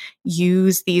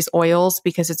use these oils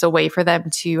because it's a way for them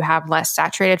to have less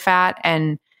saturated fat,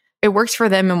 and it works for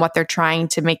them and what they're trying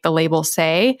to make the label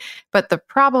say. But the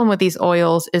problem with these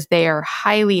oils is they are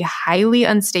highly, highly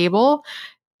unstable.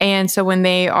 And so when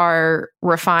they are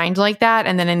refined like that,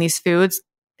 and then in these foods,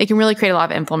 they can really create a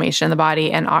lot of inflammation in the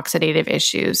body and oxidative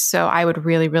issues. So I would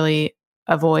really, really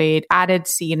avoid added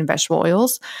seed and vegetable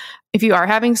oils. If you are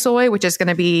having soy, which is going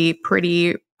to be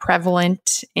pretty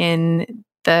prevalent in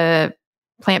the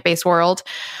plant-based world,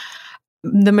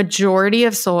 the majority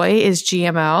of soy is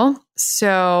GMO.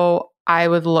 So I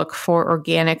would look for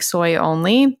organic soy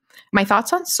only. My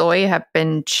thoughts on soy have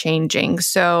been changing.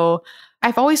 So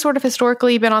I've always sort of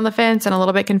historically been on the fence and a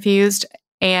little bit confused.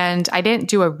 And I didn't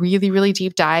do a really, really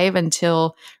deep dive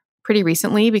until pretty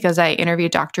recently because I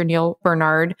interviewed Dr. Neil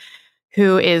Bernard,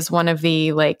 who is one of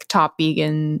the like top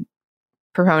vegan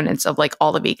proponents of like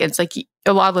all the vegans. Like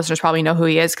a lot of listeners probably know who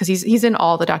he is because he's in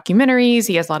all the documentaries.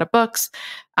 He has a lot of books.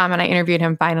 And I interviewed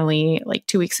him finally like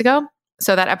 2 weeks ago.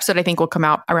 So that episode, I think, will come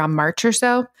out around March or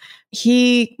so.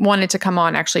 He wanted to come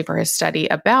on actually for his study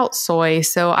about soy.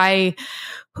 So I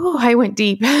went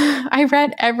deep. I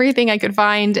read everything I could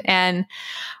find. And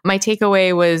my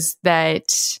takeaway was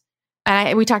that,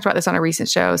 and we talked about this on a recent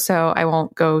show, so I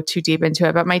won't go too deep into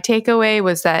it. But my takeaway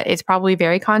was that it's probably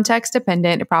very context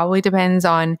dependent. It probably depends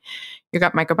on your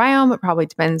gut microbiome. It probably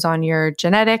depends on your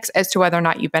genetics as to whether or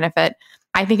not you benefit.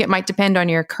 I think it might depend on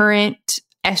your current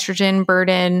estrogen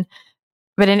burden.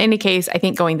 But in any case, I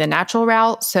think going the natural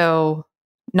route, so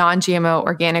non-GMO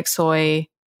organic soy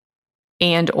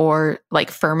and or like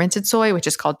fermented soy, which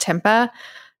is called tempeh,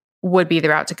 would be the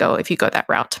route to go if you go that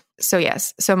route. So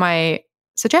yes. So my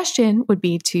suggestion would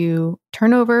be to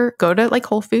go to like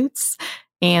Whole Foods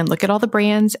and look at all the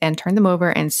brands and turn them over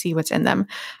and see what's in them.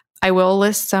 I will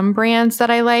list some brands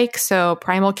that I like. So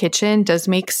Primal Kitchen does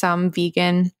make some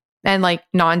vegan and like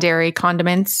non-dairy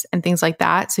condiments and things like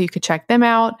that. So you could check them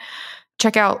out.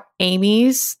 Check out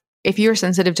Amy's. If you're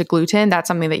sensitive to gluten, that's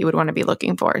something that you would want to be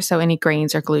looking for. So any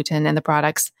grains or gluten in the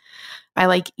products. I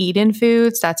like Eden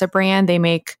Foods. That's a brand. They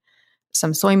make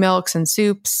some soy milks and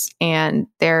soups, and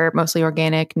they're mostly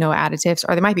organic, no additives,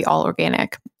 or they might be all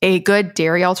organic. A good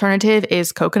dairy alternative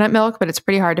is coconut milk, but it's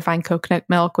pretty hard to find coconut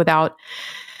milk without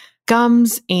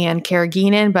gums and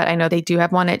carrageenan, but I know they do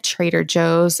have one at Trader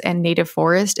Joe's, and Native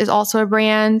Forest is also a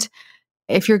brand.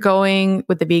 If you're going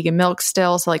with the vegan milk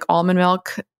still, so like almond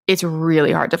milk, it's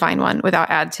really hard to find one without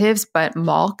additives, but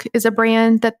Malk is a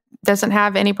brand that doesn't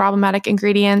have any problematic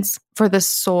ingredients. For the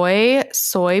Soy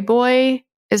Boy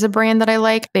is a brand that I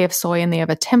like. They have soy and they have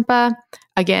a tempeh.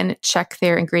 Again, check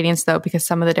their ingredients though, because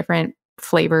some of the different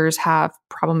flavors have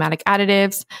problematic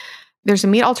additives. There's a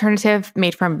meat alternative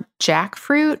made from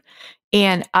jackfruit,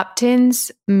 and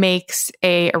Upton's makes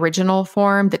a original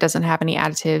form that doesn't have any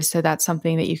additives. So that's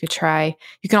something that you could try.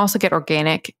 You can also get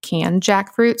organic canned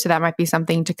jackfruit. So that might be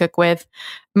something to cook with.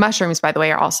 Mushrooms, by the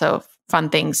way, are also fun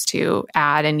things to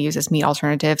add and use as meat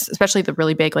alternatives, especially the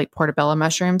really big like portobello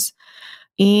mushrooms.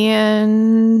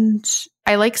 And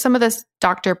I like some of this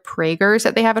Dr. Prager's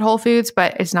that they have at Whole Foods,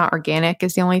 but it's not organic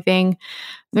is the only thing.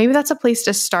 Maybe that's a place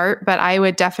to start, but I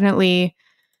would definitely,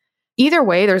 either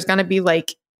way, there's going to be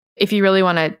like, if you really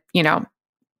want to,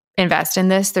 invest in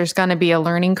this, there's going to be a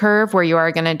learning curve where you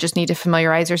are going to just need to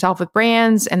familiarize yourself with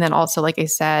brands. And then also, like I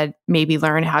said, maybe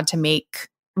learn how to make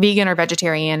vegan or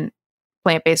vegetarian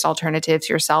plant-based alternatives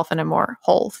yourself in a more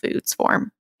whole foods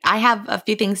form. I have a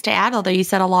few things to add, although you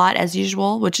said a lot as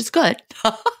usual, which is good.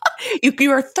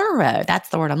 You are thorough. That's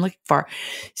the word I'm looking for.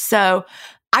 So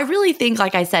I really think,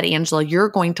 like I said, Angela, you're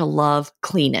going to love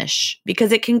Cleanish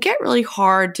because it can get really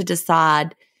hard to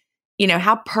decide,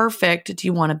 how perfect do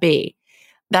you want to be?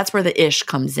 That's where the ish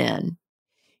comes in.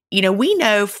 We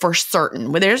know for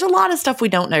certain, there's a lot of stuff we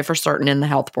don't know for certain in the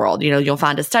health world. You'll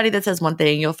find a study that says one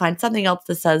thing, you'll find something else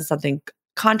that says something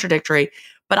contradictory.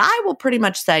 But I will pretty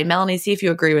much say, Melanie, see if you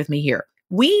agree with me here.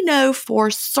 We know for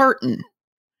certain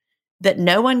that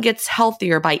no one gets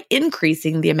healthier by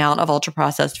increasing the amount of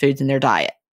ultra-processed foods in their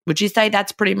diet. Would you say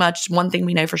that's pretty much one thing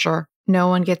we know for sure? No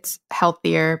one gets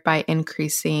healthier by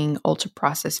increasing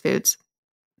ultra-processed foods.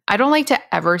 I don't like to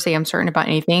ever say I'm certain about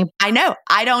anything. I know.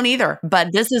 I don't either.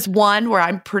 But this is one where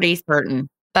I'm pretty certain.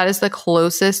 That is the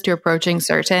closest to approaching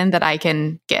certain that I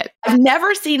can get. I've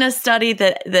never seen a study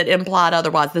that implied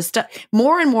otherwise.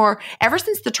 More and more, ever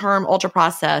since the term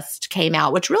ultra-processed came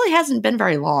out, which really hasn't been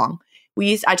very long,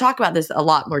 I talk about this a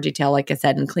lot more detail, like I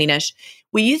said, in Cleanish.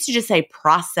 We used to just say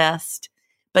processed,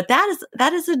 but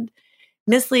that is a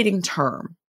misleading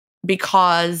term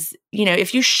because,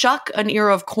 if you shuck an ear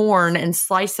of corn and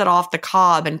slice it off the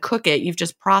cob and cook it, you've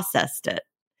just processed it.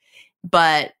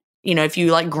 But if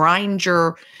you like grind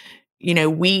your,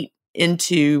 wheat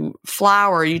into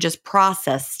flour, you just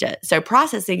processed it. So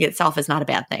processing itself is not a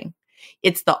bad thing.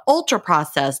 It's the ultra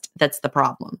processed that's the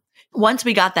problem. Once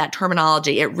we got that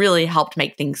terminology, it really helped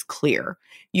make things clear.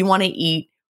 You want to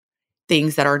eat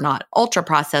things that are not ultra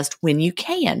processed when you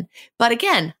can. But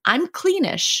again, I'm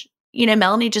Cleanish.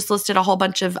 Melanie just listed a whole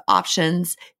bunch of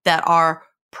options that are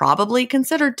probably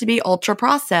considered to be ultra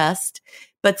processed,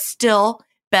 but still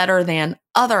better than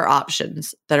other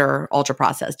options that are ultra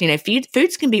processed.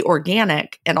 Foods can be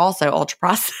organic and also ultra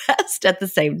processed at the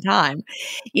same time.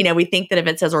 We think that if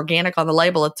it says organic on the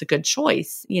label, it's a good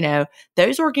choice.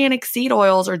 Those organic seed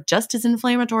oils are just as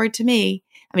inflammatory to me.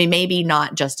 I mean, maybe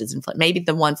not just as inflammatory. Maybe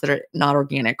the ones that are not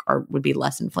organic would be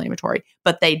less inflammatory,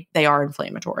 but they are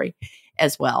inflammatory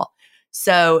as well.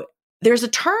 So there's a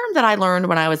term that I learned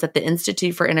when I was at the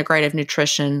Institute for Integrative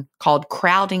Nutrition called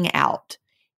crowding out.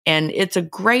 And it's a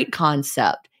great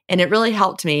concept. And it really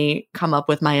helped me come up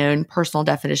with my own personal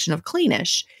definition of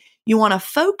Cleanish. you want to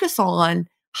focus on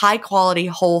high quality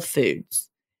whole foods,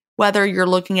 whether you're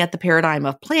looking at the paradigm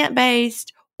of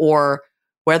plant-based or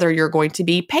whether you're going to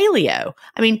be paleo.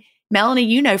 I mean, Melanie,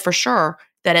 you know for sure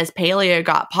that as paleo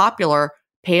got popular,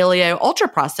 paleo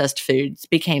ultra-processed foods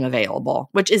became available,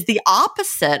 which is the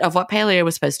opposite of what paleo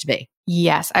was supposed to be.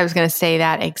 Yes, I was going to say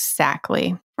that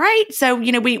exactly. Right? So,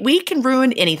 we can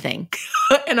ruin anything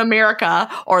in America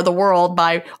or the world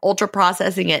by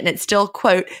ultra-processing it, and it still,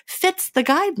 quote, fits the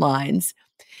guidelines.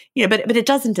 But it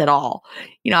doesn't at all.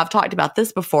 I've talked about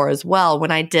this before as well.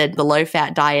 When I did the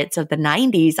low-fat diets of the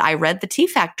 90s, I read the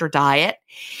T-Factor diet,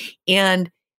 and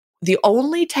the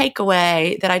only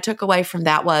takeaway that I took away from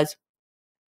that was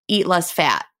eat less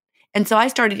fat. And so I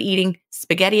started eating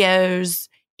SpaghettiOs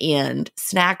and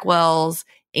SnackWells,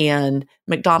 and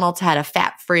McDonald's had a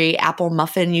fat-free apple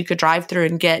muffin you could drive through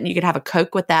and get, and you could have a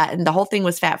Coke with that, and the whole thing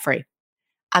was fat-free.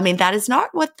 I mean, that is not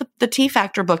what the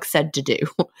T-Factor book said to do.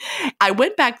 I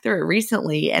went back through it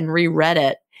recently and reread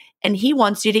it, and he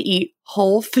wants you to eat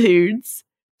whole foods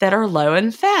that are low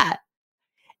in fat.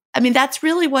 I mean, that's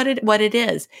really what it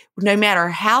is. No matter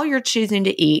how you're choosing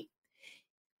to eat,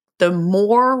 the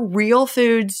more real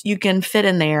foods you can fit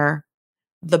in there,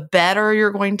 the better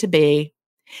you're going to be.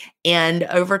 And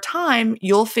over time,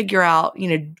 you'll figure out,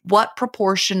 what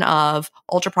proportion of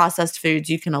ultra-processed foods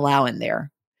you can allow in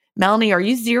there. Melanie, are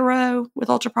you zero with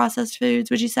ultra-processed foods,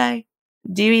 would you say?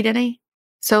 Do you eat any?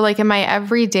 So like in my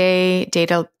everyday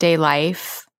day-to-day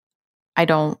life, I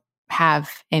don't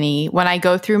have any. When I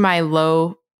go through my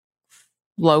low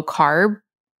carb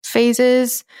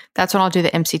phases, that's when I'll do the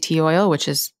MCT oil, which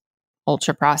is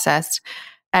ultra-processed.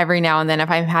 Every now and then, if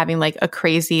I'm having like a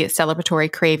crazy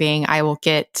celebratory craving, I will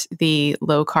get the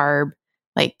low carb,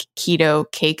 like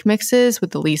keto cake mixes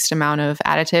with the least amount of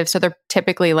additives. So they're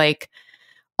typically like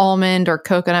almond or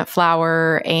coconut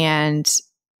flour and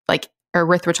like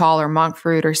erythritol or monk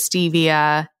fruit or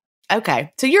stevia.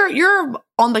 Okay. So you're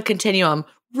on the continuum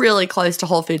really close to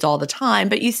whole foods all the time,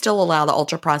 but you still allow the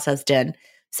ultra processed in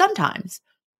sometimes.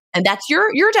 And that's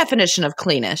your definition of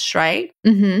cleanish, right?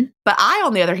 Mm-hmm. But I,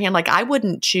 on the other hand, I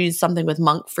wouldn't choose something with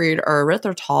monk fruit or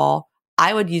erythritol.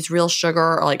 I would use real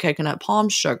sugar or like coconut palm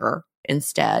sugar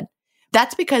instead.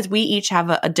 That's because we each have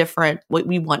a different what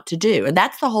we want to do. And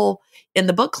that's the whole in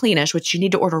the book Cleanish, which you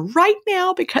need to order right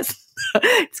now because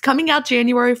it's coming out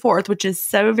January 4th, which is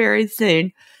so very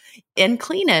soon. In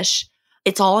Cleanish,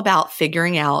 it's all about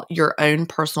figuring out your own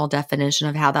personal definition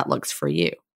of how that looks for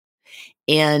you.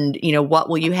 And, what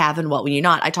will you have and what will you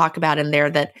not? I talk about in there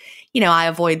that, I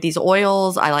avoid these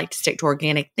oils. I like to stick to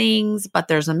organic things, but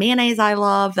there's a mayonnaise I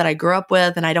love that I grew up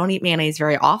with, and I don't eat mayonnaise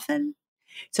very often.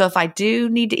 So if I do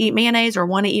need to eat mayonnaise or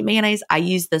want to eat mayonnaise, I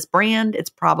use this brand.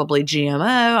 It's probably GMO.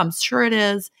 I'm sure it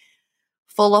is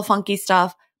full of funky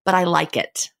stuff, but I like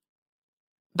it.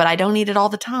 But I don't eat it all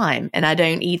the time, and I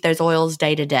don't eat those oils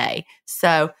day to day.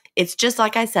 So it's just,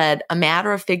 like I said, a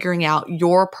matter of figuring out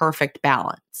your perfect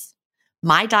balance.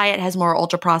 My diet has more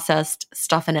ultra-processed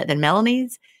stuff in it than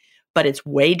Melanie's, but it's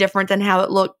way different than how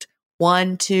it looked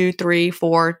 1, 2, 3,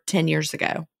 4, 10 years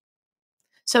ago.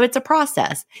 So it's a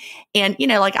process. And,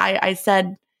 like I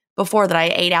said before that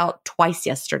I ate out twice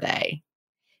yesterday.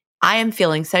 I am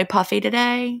feeling so puffy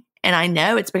today. And I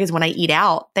know it's because when I eat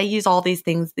out, they use all these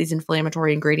things, these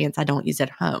inflammatory ingredients I don't use at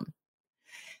home.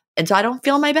 And so I don't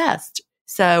feel my best.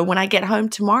 So when I get home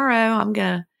tomorrow, I'm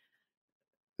going to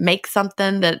make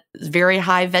something that is very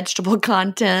high vegetable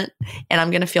content, and I'm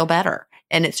going to feel better.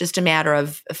 And it's just a matter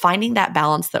of finding that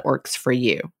balance that works for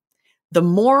you. The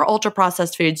more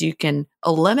ultra-processed foods you can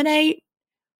eliminate,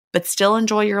 but still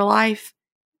enjoy your life,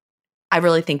 I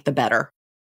really think the better.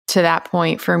 To that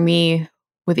point, for me,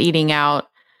 with eating out,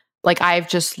 I've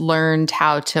just learned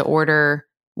how to order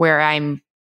where I'm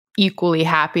equally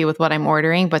happy with what I'm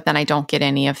ordering, but then I don't get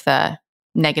any of the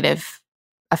negative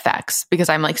effects because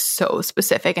I'm so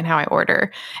specific in how I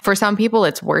order. For some people,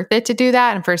 it's worth it to do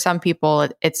that. And for some people,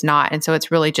 it's not. And so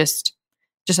it's really just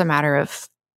a matter of,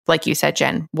 like you said,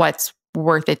 Jen, what's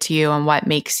worth it to you and what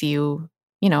makes you,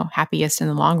 happiest in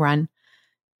the long run.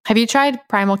 Have you tried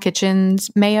Primal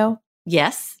Kitchen's mayo?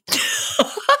 Yes.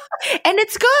 And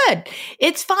it's good.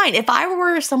 It's fine. If I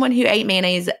were someone who ate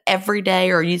mayonnaise every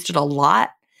day or used it a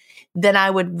lot, then I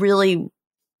would really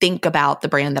think about the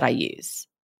brand that I use.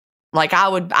 I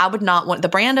would not want the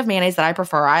brand of mayonnaise that I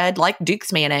prefer. I like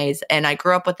Duke's mayonnaise, and I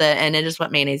grew up with it, and it is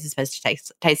what mayonnaise is supposed to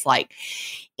taste like.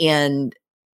 And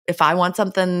if I want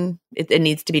something, it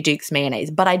needs to be Duke's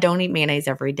mayonnaise. But I don't eat mayonnaise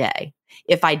every day.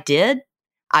 If I did,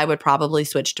 I would probably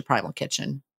switch to Primal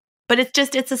Kitchen. But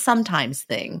it's a sometimes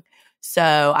thing.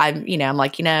 So I'm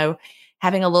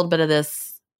having a little bit of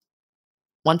this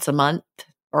once a month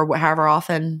or however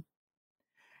often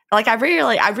Like I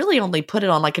really only put it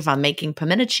on like if I'm making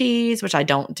pimento cheese, which I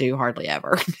don't do hardly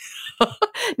ever.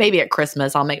 Maybe at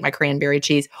Christmas I'll make my cranberry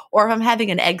cheese, or if I'm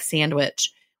having an egg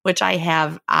sandwich, which I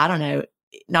have, I don't know,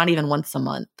 not even once a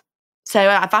month. So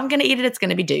if I'm going to eat it, it's going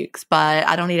to be Duke's, but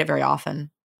I don't eat it very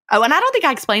often. Oh, and I don't think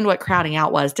I explained what crowding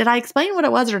out was. Did I explain what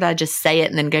it was, or did I just say it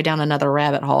and then go down another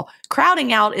rabbit hole?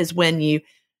 Crowding out is when you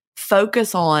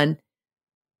focus on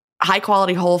high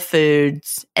quality whole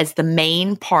foods as the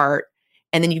main part,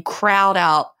 and then you crowd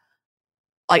out,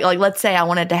 like let's say I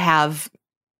wanted to have,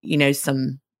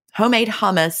 some homemade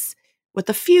hummus with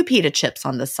a few pita chips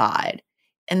on the side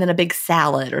and then a big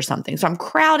salad or something. So I'm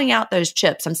crowding out those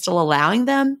chips. I'm still allowing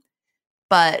them,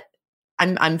 but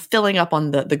I'm filling up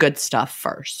on the good stuff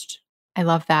first. I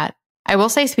love that. I will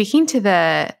say, speaking to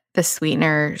the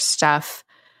sweetener stuff,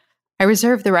 I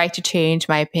reserve the right to change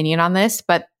my opinion on this,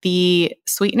 but the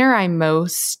sweetener I'm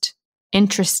most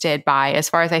interested by, as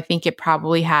far as I think it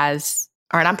probably has.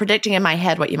 All right, I'm predicting in my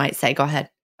head what you might say. Go ahead.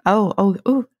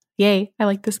 Oh, yay. I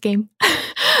like this game.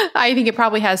 I think it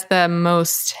probably has the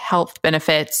most health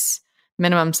benefits,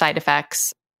 minimum side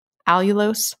effects.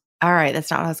 Allulose. All right, that's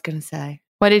not what I was going to say.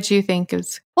 What did you think? Well,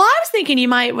 I was thinking you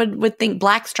might would think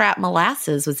blackstrap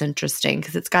molasses was interesting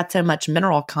because it's got so much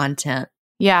mineral content.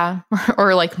 Yeah,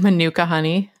 or like Manuka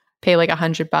honey. Pay like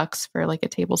 $100 for like a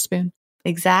tablespoon.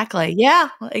 Exactly. Yeah,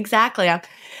 exactly.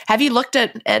 Have you looked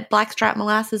at blackstrap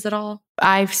molasses at all?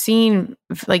 I've seen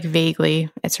like vaguely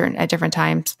at different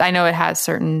times. I know it has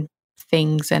certain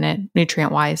things in it,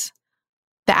 nutrient wise.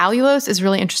 The allulose is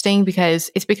really interesting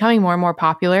because it's becoming more and more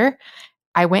popular.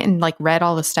 I went and like read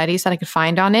all the studies that I could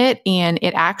find on it, and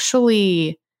it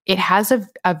has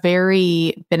a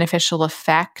very beneficial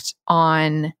effect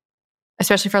on,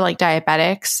 especially for like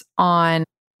diabetics, on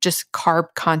just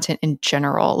carb content in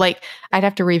general. Like I'd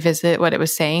have to revisit what it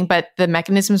was saying, but the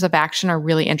mechanisms of action are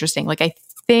really interesting. Like I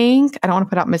don't want to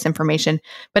put out misinformation,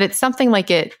 but it's something like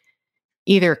it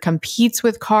either competes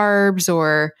with carbs,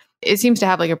 or it seems to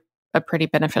have like a pretty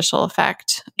beneficial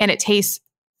effect. And it tastes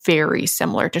very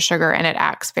similar to sugar, and it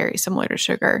acts very similar to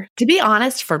sugar. To be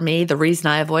honest, for me, the reason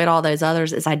I avoid all those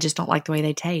others is I just don't like the way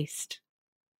they taste.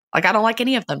 Like I don't like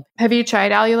any of them. Have you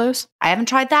tried allulose? I haven't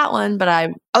tried that one,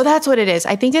 but Oh, that's what it is.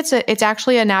 I think it's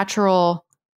actually a natural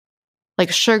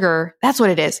like sugar. That's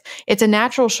what it is. It's a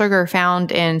natural sugar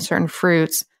found in certain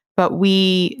fruits, but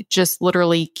we just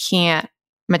literally can't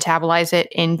metabolize it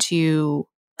into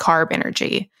carb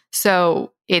energy.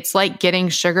 So it's like getting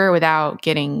sugar without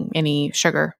getting any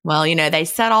sugar. Well, they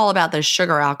said all about those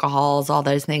sugar alcohols, all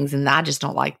those things, and I just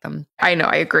don't like them. I know,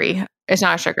 I agree. It's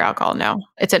not a sugar alcohol, no.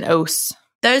 It's an OS.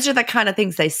 Those are the kind of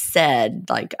things they said,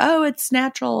 like, oh, it's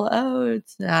natural.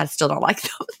 I still don't like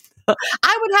them.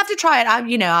 I would have to try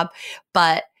it.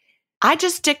 But I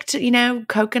just stick to,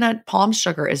 coconut palm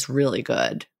sugar is really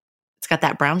good. It's got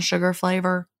that brown sugar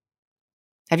flavor.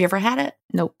 Have you ever had it?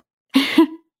 Nope.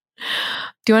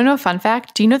 Do you want to know a fun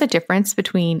fact? Do you know the difference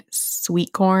between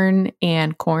sweet corn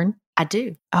and corn? I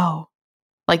do. Oh,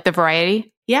 like the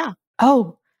variety? Yeah.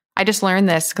 Oh, I just learned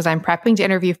this because I'm prepping to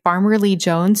interview Farmer Lee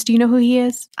Jones. Do you know who he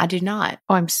is? I do not.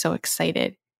 Oh, I'm so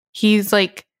excited. He's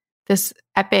like this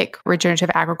epic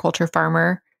regenerative agriculture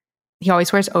farmer. He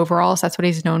always wears overalls. That's what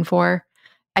he's known for.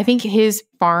 I think his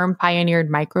farm pioneered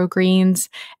microgreens,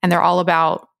 and they're all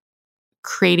about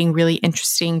creating really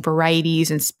interesting varieties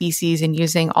and species and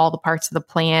using all the parts of the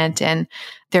plant. And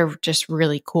they're just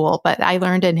really cool. But I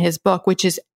learned in his book, which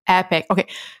is epic. Okay,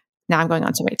 now I'm going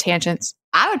on so many tangents.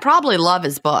 I would probably love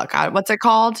his book. What's it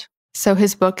called? So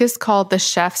his book is called The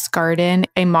Chef's Garden,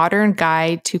 A Modern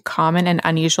Guide to Common and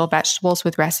Unusual Vegetables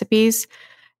with Recipes.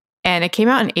 And it came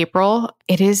out in April.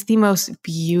 It is the most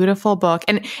beautiful book.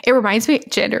 And it reminds me,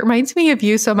 Jen, of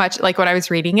you so much. Like when I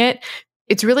was reading it,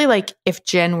 it's really like if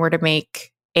Jen were to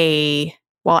make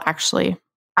actually.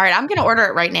 All right, I'm going to order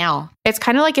it right now. It's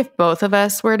kind of like if both of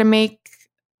us were to make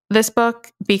this book,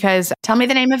 because tell me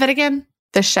the name of it again.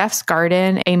 The Chef's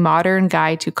Garden, A Modern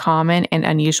Guide to Common and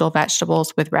Unusual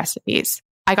Vegetables with Recipes.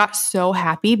 I got so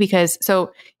happy because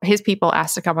his people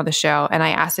asked to come on the show, and I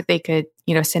asked if they could,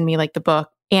 send me like the book,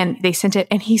 and they sent it,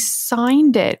 and he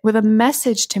signed it with a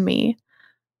message to me.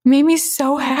 Made me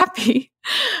so happy.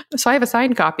 So I have a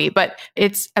signed copy, but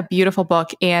it's a beautiful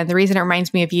book. And the reason it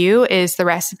reminds me of you is the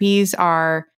recipes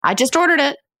are... I just ordered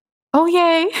it. Oh,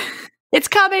 yay. It's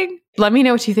coming. Let me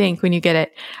know what you think when you get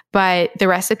it. But the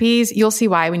recipes, you'll see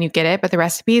why when you get it, but the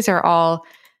recipes are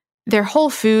they're whole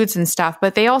foods and stuff,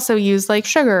 but they also use like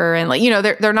sugar and like,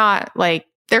 they're not like...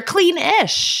 They're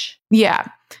clean-ish. Yeah.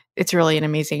 it's really an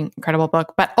amazing, incredible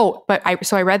book. But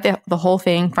I read the whole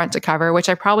thing front to cover, which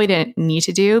I probably didn't need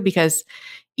to do because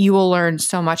you will learn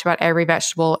so much about every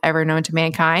vegetable ever known to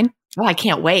mankind. Oh, I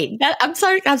can't wait. I'm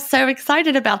so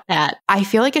excited about that. I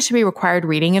feel like it should be required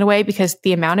reading in a way because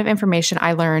the amount of information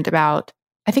I learned about,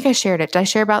 I think I shared it. Did I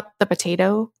share about the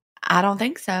potato? I don't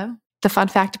think so. The fun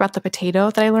fact about the potato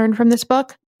that I learned from this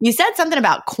book? You said something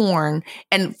about corn.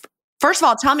 And first of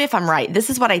all, tell me if I'm right. This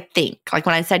is what I think. Like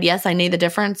when I said, yes, I knew the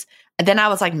difference. And then I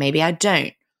was like, maybe I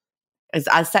don't. As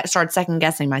I started second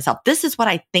guessing myself. This is what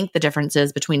I think the difference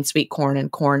is between sweet corn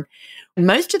and corn.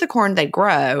 Most of the corn they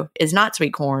grow is not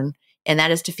sweet corn, and that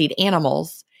is to feed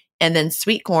animals. And then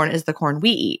sweet corn is the corn we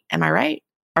eat. Am I right?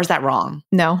 Or is that wrong?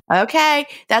 No. Okay.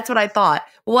 That's what I thought.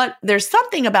 There's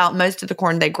something about most of the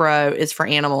corn they grow is for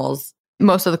animals.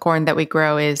 Most of the corn that we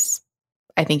grow is,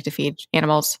 I think, to feed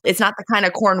animals. It's not the kind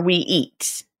of corn we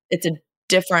eat. It's a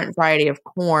different variety of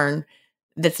corn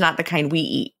that's not the kind we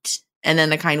eat. And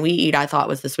then the kind we eat, I thought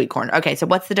was the sweet corn. Okay, so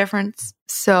what's the difference?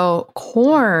 So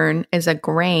corn is a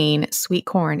grain. Sweet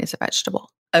corn is a vegetable.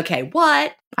 Okay,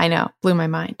 what? I know. Blew my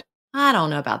mind. I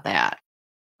don't know about that.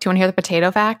 Do you want to hear the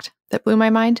potato fact that blew my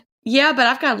mind? Yeah, but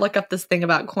I've got to look up this thing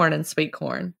about corn and sweet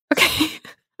corn. Okay.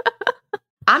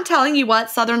 I'm telling you what,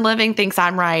 Southern Living thinks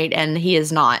I'm right, and he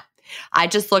is not. I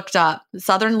just looked up.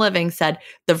 Southern Living said,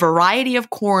 the variety of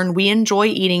corn we enjoy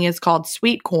eating is called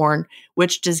sweet corn,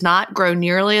 which does not grow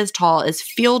nearly as tall as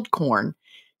field corn.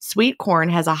 Sweet corn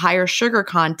has a higher sugar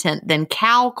content than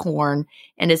cow corn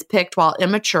and is picked while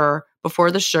immature before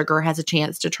the sugar has a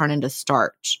chance to turn into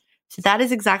starch. So that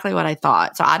is exactly what I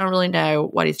thought. So I don't really know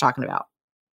what he's talking about.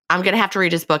 I'm going to have to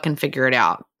read his book and figure it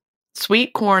out.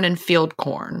 Sweet corn and field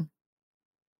corn.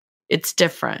 It's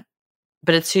different,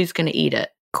 but it's who's going to eat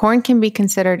it. Corn can be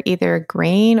considered either a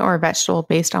grain or a vegetable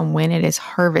based on when it is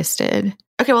harvested.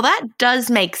 Okay, well, that does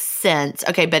make sense.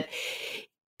 Okay, but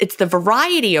it's the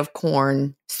variety of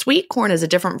corn. Sweet corn is a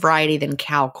different variety than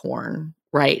cow corn,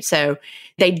 right? So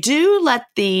they do let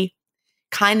the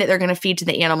kind that they're going to feed to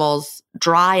the animals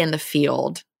dry in the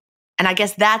field. And I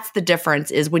guess that's the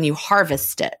difference is when you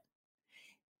harvest it,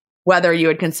 whether you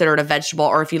would consider it a vegetable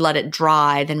or if you let it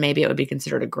dry, then maybe it would be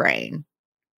considered a grain.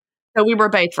 So we were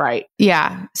both right.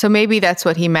 Yeah. So maybe that's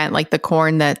what he meant, like the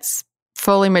corn that's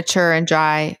fully mature and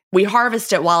dry. We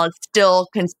harvest it while it's still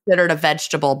considered a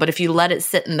vegetable, but if you let it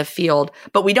sit in the field,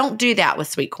 but we don't do that with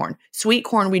sweet corn. Sweet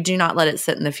corn, we do not let it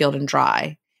sit in the field and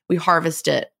dry. We harvest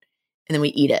it and then we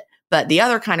eat it. But the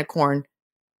other kind of corn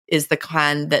is the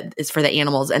kind that is for the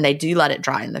animals, and they do let it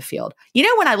dry in the field. You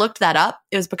know, when I looked that up,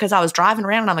 it was because I was driving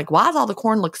around and I'm like, why does all the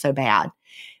corn look so bad?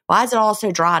 Why is it all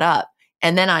so dried up?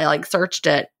 And then I searched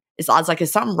it. I was like,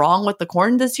 is something wrong with the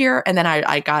corn this year? And then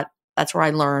that's where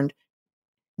I learned,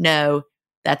 no,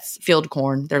 that's field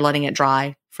corn. They're letting it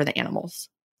dry for the animals.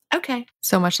 Okay.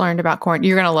 So much learned about corn.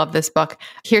 You're going to love this book.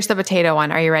 Here's the potato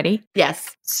one. Are you ready?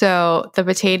 Yes. So the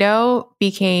potato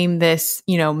became this,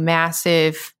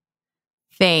 massive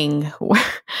thing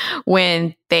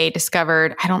when they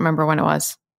discovered, I don't remember when it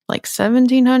was, like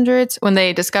 1700s, when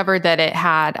they discovered that it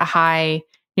had a high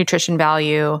nutrition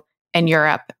value in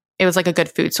Europe. It was like a good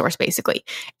food source, basically.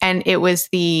 And it was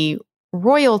the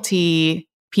royalty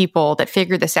people that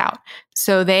figured this out.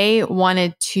 So they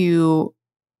wanted to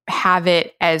have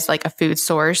it as like a food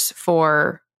source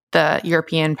for the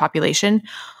European population.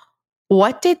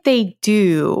 What did they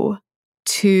do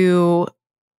to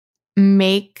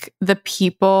make the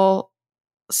people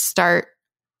start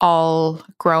all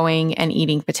growing and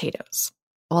eating potatoes?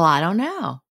 Well, I don't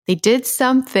know. They did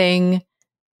something.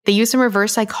 They used some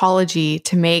reverse psychology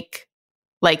to make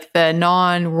like the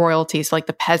non-royalties, like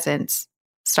the peasants,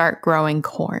 start growing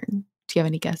corn. Do you have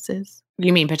any guesses?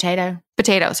 You mean potato?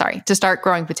 Potato, sorry. To start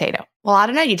growing potato. Well, I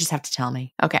don't know. You just have to tell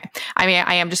me. Okay. I mean,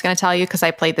 I am just going to tell you because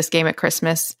I played this game at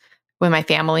Christmas with my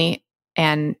family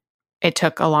and it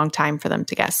took a long time for them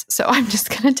to guess. So I'm just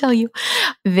going to tell you.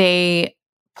 They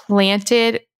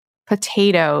planted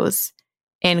potatoes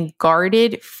in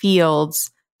guarded fields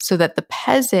so that the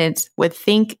peasants would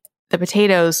think the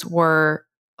potatoes were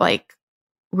like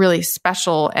really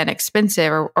special and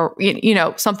expensive or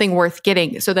something worth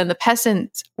getting. So then the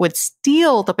peasants would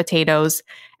steal the potatoes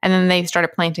and then they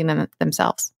started planting them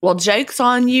themselves. Well, joke's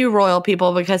on you, royal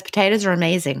people, because potatoes are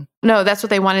amazing. No, that's what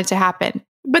they wanted to happen.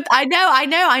 But I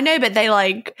know, but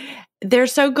they're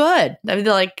so good. I mean,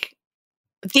 they're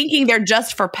thinking they're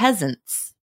just for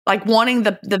peasants, wanting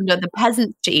the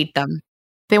peasants to eat them.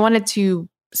 They wanted to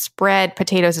spread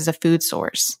potatoes as a food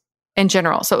source in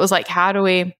general. So it was like, how do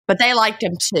we... But they liked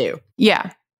them too.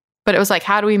 Yeah. But it was like,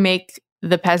 how do we make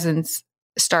the peasants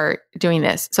start doing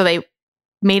this? So they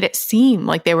made it seem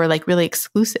like they were like really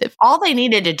exclusive. All they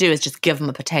needed to do is just give them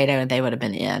a potato and they would have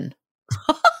been in.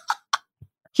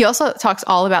 He also talks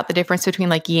all about the difference between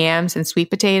like yams and sweet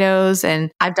potatoes.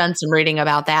 And I've done some reading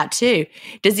about that too.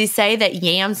 Does he say that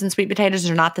yams and sweet potatoes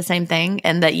are not the same thing?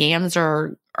 And that yams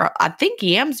are I think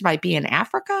yams might be in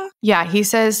Africa? yeah, he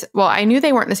says, well, I knew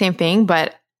they weren't the same thing,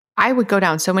 but I would go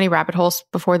down so many rabbit holes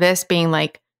before this being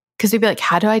like, because we'd be like,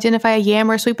 how do I identify a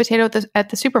yam or a sweet potato at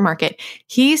the supermarket?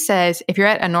 He says, if you're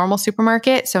at a normal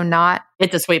supermarket, so not...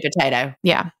 It's a sweet potato.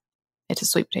 Yeah, it's a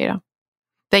sweet potato.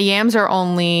 The yams are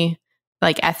only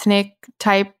like ethnic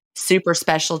type. Super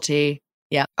specialty.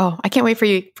 Yeah. Oh, I can't wait for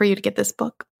you to get this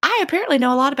book. I apparently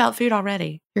know a lot about food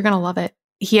already. You're going to love it.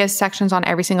 He has sections on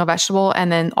every single vegetable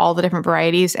and then all the different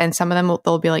varieties. And some of them,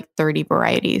 there'll be like 30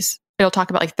 varieties. It'll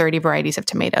talk about like 30 varieties of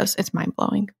tomatoes. It's mind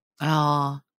blowing.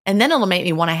 Oh, and then it'll make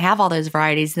me want to have all those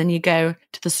varieties. Then you go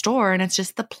to the store and it's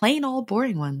just the plain old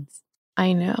boring ones.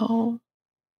 I know.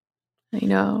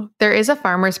 There is a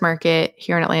farmer's market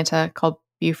here in Atlanta called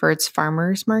Buford's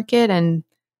Farmers Market. And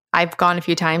I've gone a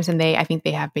few times and I think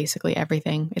they have basically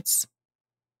everything. It's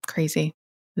crazy.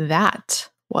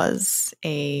 That was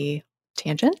a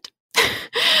tangent.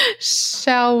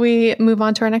 Shall we move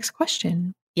on to our next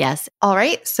question? Yes. All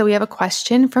right. So we have a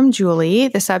question from Julie.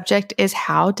 The subject is,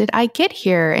 how did I get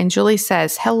here? And Julie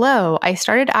says, hello, I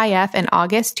started IF in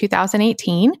August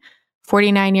 2018,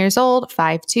 49 years old,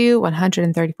 5'2",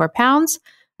 134 pounds.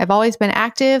 I've always been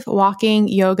active, walking,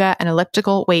 yoga, and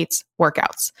elliptical weights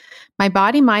workouts. My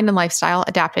body, mind, and lifestyle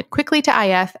adapted quickly to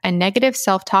IF, and negative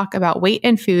self-talk about weight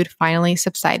and food finally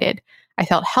subsided. I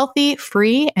felt healthy,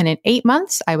 free, and in 8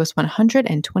 months, I was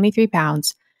 123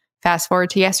 pounds. Fast forward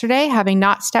to yesterday, having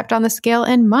not stepped on the scale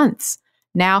in months.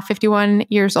 Now 51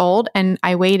 years old, and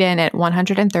I weighed in at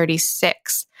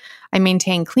 136. I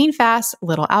maintain clean fast,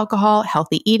 little alcohol,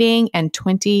 healthy eating, and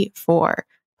 24.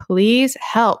 Please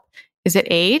help. Is it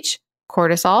age?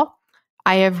 Cortisol?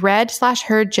 I have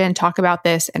read/heard Jen talk about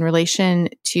this in relation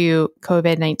to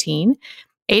COVID-19.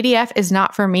 ADF is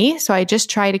not for me, so I just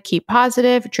try to keep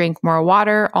positive, drink more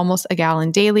water, almost a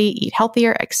gallon daily, eat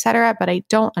healthier, etc., but I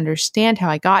don't understand how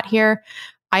I got here.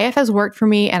 IF has worked for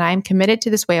me, and I am committed to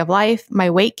this way of life. My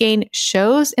weight gain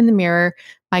shows in the mirror,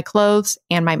 my clothes,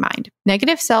 and my mind.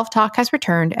 Negative self-talk has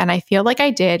returned, and I feel like I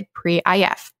did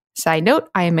pre-IF. Side note,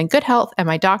 I am in good health, and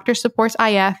my doctor supports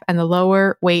IF and the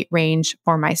lower weight range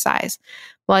for my size.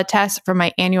 Blood tests from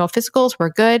my annual physicals were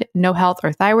good, no health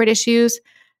or thyroid issues.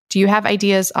 Do you have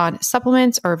ideas on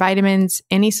supplements or vitamins?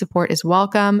 Any support is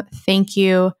welcome. Thank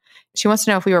you. She wants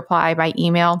to know if we reply by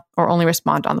email or only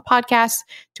respond on the podcast.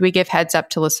 Do we give heads up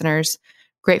to listeners?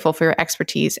 Grateful for your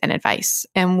expertise and advice.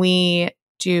 And we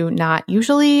do not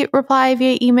usually reply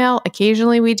via email.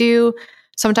 Occasionally we do.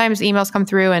 Sometimes emails come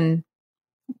through and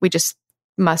we just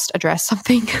must address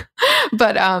something.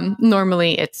 But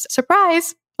normally it's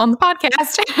surprise on the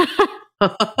podcast.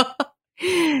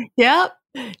 Yep.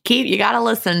 You got to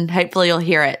listen. Hopefully you'll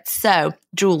hear it. So,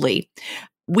 Julie,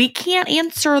 we can't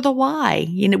answer the why.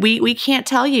 We can't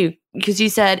tell you because you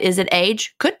said, is it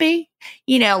age? Could be.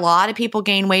 A lot of people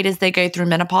gain weight as they go through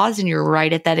menopause, and you're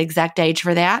right at that exact age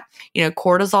for that.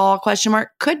 Cortisol ?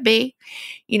 Could be.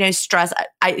 Stress.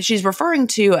 She's referring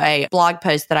to a blog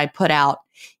post that I put out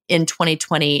in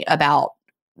 2020 about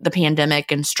the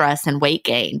pandemic and stress and weight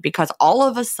gain, because all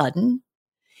of a sudden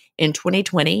in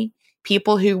 2020,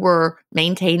 people who were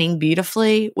maintaining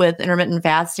beautifully with intermittent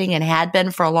fasting and had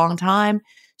been for a long time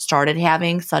started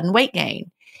having sudden weight gain.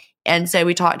 And so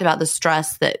we talked about the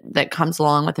stress that comes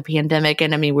along with the pandemic.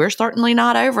 And I mean, we're certainly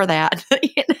not over that.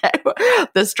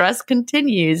 The stress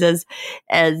continues as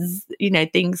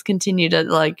things continue to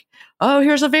like, oh,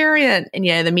 here's a variant.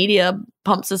 And the media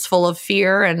pumps us full of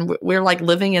fear. And we're like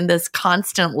living in this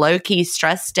constant low-key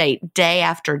stress state day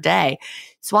after day.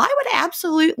 So I would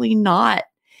absolutely not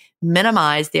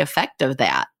minimize the effect of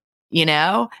that, and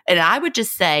I would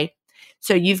just say,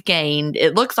 so you've gained,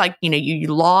 it looks like, you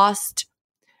lost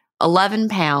 11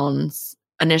 pounds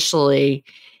initially,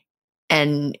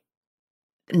 and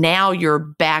now you're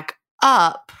back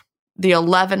up the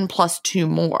 11 plus 2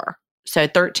 more. So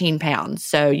 13 pounds.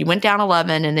 So you went down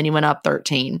 11 and then you went up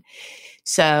 13.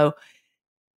 So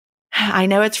I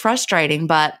know it's frustrating,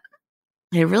 but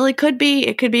it really could be.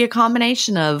 It could be a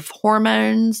combination of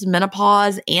hormones,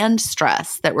 menopause, and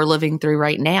stress that we're living through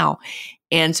right now.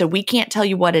 And so we can't tell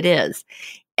you what it is.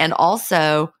 And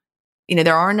also,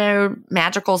 there are no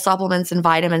magical supplements and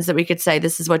vitamins that we could say,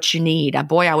 this is what you need.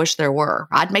 Boy, I wish there were.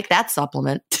 I'd make that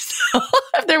supplement.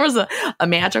 If there was a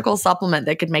magical supplement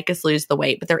that could make us lose the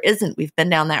weight, but there isn't. We've been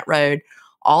down that road.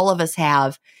 All of us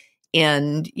have.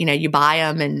 And, you buy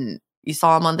them and you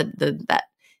saw them on that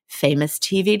famous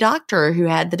TV doctor who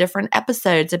had the different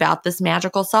episodes about this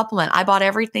magical supplement. I bought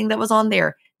everything that was on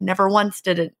there. Never once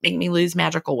did it make me lose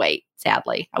magical weight,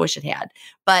 sadly. I wish it had.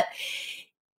 But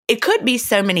it could be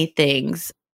so many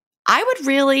things. I would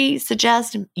really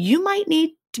suggest you might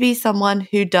need to be someone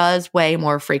who does weigh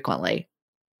more frequently.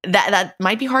 That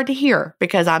might be hard to hear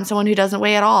because I'm someone who doesn't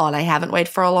weigh at all and I haven't weighed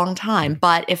for a long time.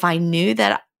 But if I knew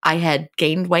that I had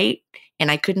gained weight and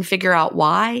I couldn't figure out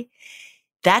why,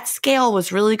 that scale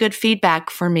was really good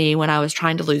feedback for me when I was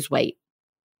trying to lose weight.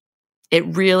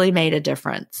 It really made a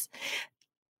difference.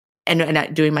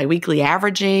 And doing my weekly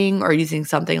averaging or using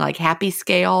something like Happy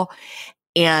Scale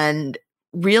and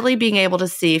really being able to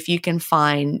see if you can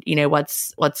find,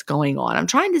 what's going on. I'm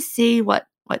trying to see what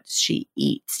she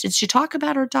eats. Did she talk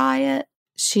about her diet?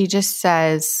 She just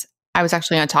says, I was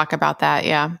actually going to talk about that.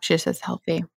 Yeah. She just says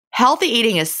healthy. Healthy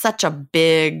eating is such a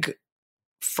big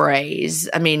phrase.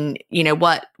 I mean,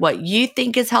 what you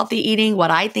think is healthy eating,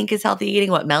 what I think is healthy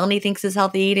eating, what Melanie thinks is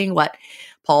healthy eating, what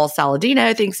Paul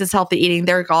Saladino thinks is healthy eating,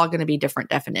 they're all going to be different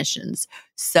definitions.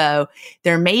 So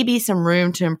there may be some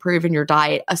room to improve in your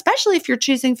diet, especially if you're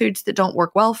choosing foods that don't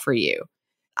work well for you.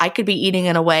 I could be eating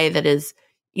in a way that is,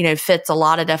 fits a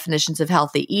lot of definitions of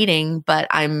healthy eating, but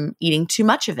I'm eating too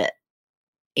much of it.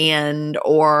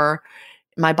 Or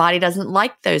my body doesn't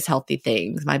like those healthy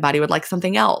things. My body would like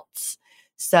something else.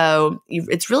 So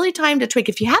it's really time to tweak.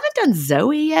 If you haven't done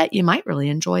Zoe yet, you might really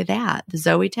enjoy that. The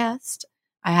Zoe test.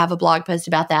 I have a blog post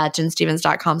about that,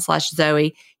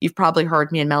 jenstevens.com/Zoe. You've probably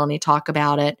heard me and Melanie talk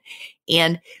about it.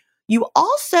 And you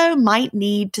also might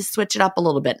need to switch it up a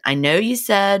little bit. I know you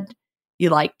said you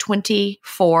like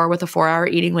 24 with a 4-hour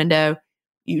eating window.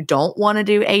 You don't want to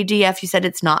do ADF. You said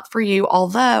it's not for you.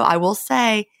 Although I will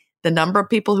say the number of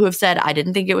people who have said, I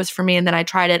didn't think it was for me, and then I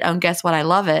tried it. Oh, and guess what? I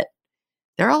love it.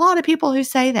 There are a lot of people who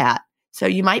say that. So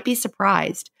you might be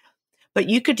surprised. But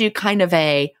you could do kind of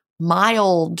a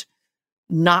mild,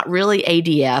 not really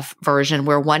ADF version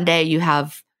where one day you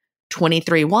have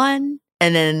 23-1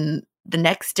 and then the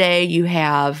next day you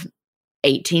have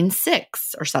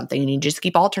 18-6 or something, and you just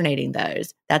keep alternating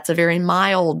those. That's a very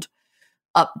mild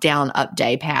up, down, up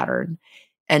day pattern,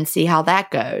 and see how that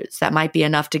goes. That might be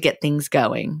enough to get things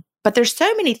going. But there's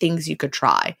so many things you could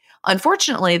try.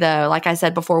 Unfortunately, though, like I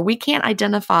said before, we can't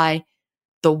identify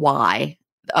the why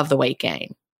of the weight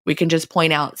gain. We can just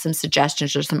point out some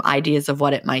suggestions or some ideas of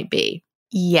what it might be.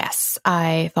 Yes,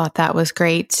 I thought that was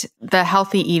great. The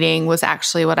healthy eating was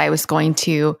actually what I was going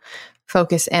to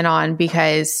focus in on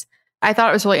because I thought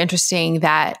it was really interesting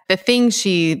that the thing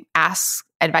she asks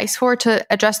advice for to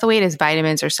address the weight is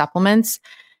vitamins or supplements.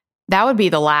 That would be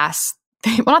the last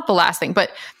thing, well, not the last thing, but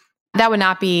that would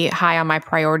not be high on my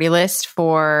priority list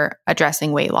for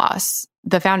addressing weight loss.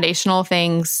 The foundational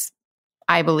things,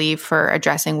 I believe, for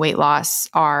addressing weight loss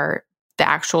are the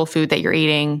actual food that you're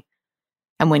eating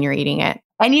and when you're eating it.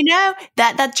 And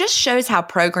that just shows how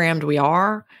programmed we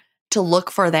are to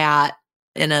look for that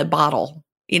in a bottle,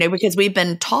 because we've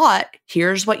been taught,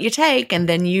 here's what you take, and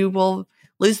then you will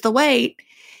lose the weight.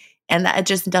 And that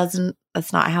just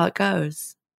that's not how it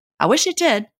goes. I wish it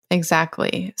did.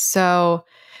 Exactly. So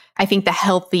I think the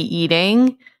healthy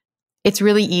eating, it's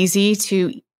really easy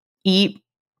to eat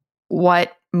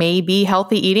what may be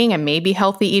healthy eating and may be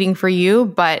healthy eating for you,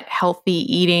 but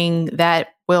healthy eating that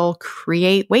will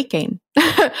create weight gain.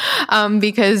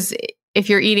 Because if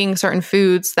you're eating certain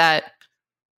foods that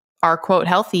are, quote,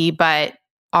 healthy, but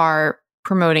are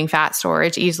promoting fat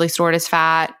storage, easily stored as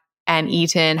fat, and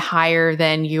eaten higher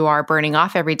than you are burning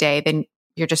off every day, then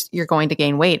you're going to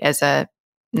gain weight as a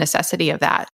necessity of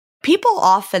that. People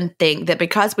often think that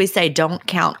because we say don't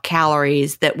count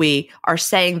calories, that we are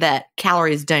saying that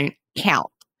calories don't count.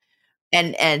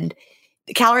 And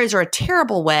calories are a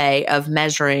terrible way of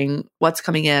measuring what's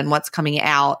coming in, what's coming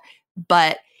out.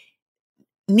 But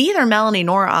neither Melanie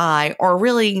nor I, or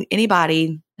really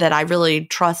anybody that I really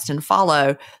trust and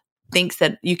follow, thinks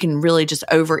that you can really just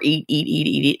overeat,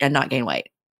 eat, and not gain weight.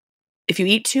 If you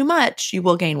eat too much, you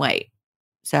will gain weight.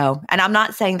 So, and I'm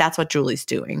not saying that's what Julie's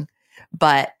doing,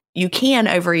 but you can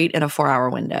overeat in a 4-hour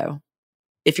window.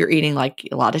 If you're eating like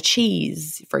a lot of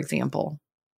cheese, for example,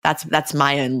 that's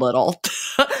my own little,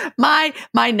 my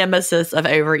nemesis of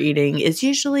overeating is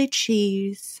usually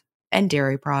cheese and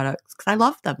dairy products because I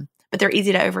love them, but they're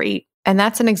easy to overeat. And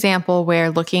that's an example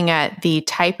where looking at the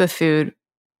type of food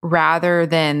rather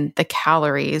than the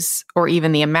calories or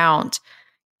even the amount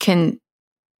can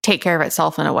take care of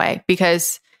itself in a way.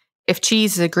 Because if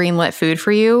cheese is a green lit food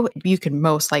for you, you could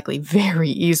most likely very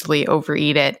easily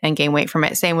overeat it and gain weight from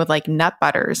it. Same with like nut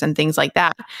butters and things like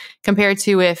that. Compared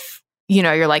to if,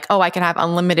 you're like, oh, I can have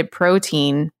unlimited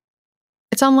protein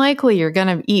it's unlikely you're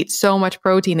going to eat so much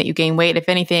protein that you gain weight. If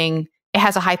anything, it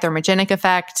has a high thermogenic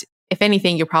effect. If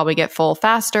anything, you'll probably get full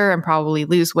faster and probably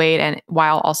lose weight, and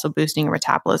while also boosting your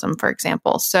metabolism, for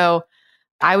example. So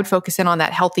I would focus in on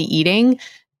that healthy eating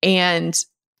and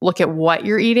look at what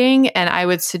you're eating. And I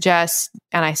would suggest,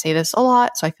 and I say this a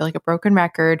lot, so I feel like a broken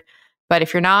record, but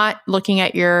if you're not looking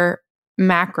at your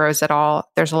macros at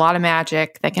all, there's a lot of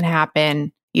magic that can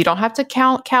happen. You don't have to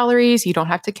count calories. You don't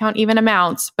have to count even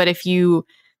amounts. But if you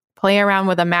play around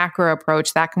with a macro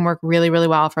approach, that can work really, really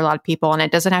well for a lot of people. And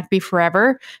it doesn't have to be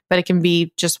forever, but it can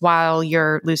be just while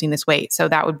you're losing this weight. So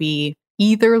that would be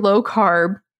either low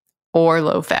carb or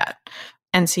low fat,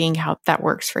 and seeing how that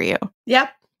works for you.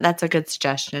 Yep. That's a good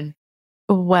suggestion.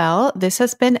 Well, this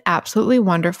has been absolutely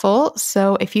wonderful.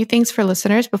 So a few things for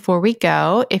listeners before we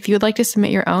go. If you would like to submit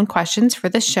your own questions for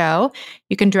the show,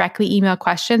 you can directly email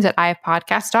questions at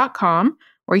ifpodcast.com,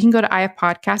 or you can go to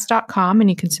ifpodcast.com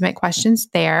and you can submit questions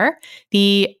there.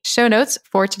 The show notes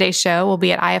for today's show will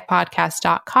be at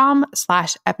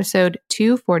ifpodcast.com/episode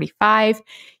 245.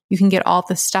 You can get all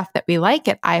the stuff that we like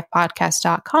at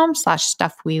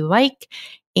ifpodcast.com/stuff we like.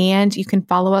 And you can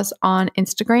follow us on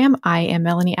Instagram. I am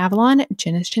Melanie Avalon.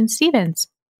 Jen is Jen Stevens.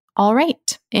 All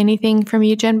right. Anything from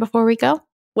you, Jen, before we go?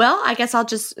 Well, I guess I'll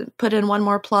just put in one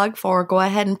more plug for go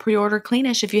ahead and pre-order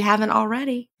Cleanish if you haven't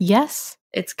already. Yes.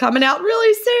 It's coming out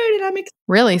really soon, and I'm excited.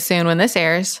 Really soon when this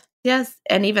airs. Yes,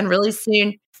 and even really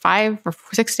soon. 5 or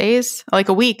 6 days, like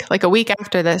a week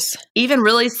after this. Even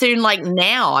really soon, like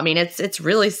now. I mean, it's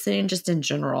really soon just in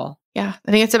general. Yeah,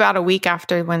 I think it's about a week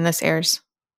after when this airs.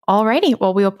 Alrighty,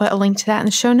 well, we will put a link to that in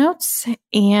the show notes.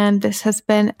 And this has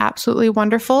been absolutely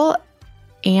wonderful.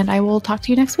 And I will talk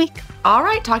to you next week. All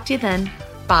right, talk to you then.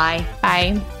 Bye.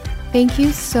 Bye. Thank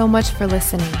you so much for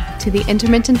listening to the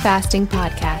Intermittent Fasting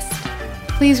Podcast.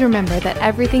 Please remember that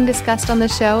everything discussed on the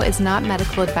show is not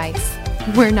medical advice.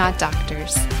 We're not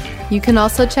doctors. You can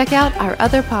also check out our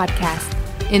other podcasts,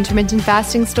 Intermittent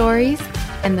Fasting Stories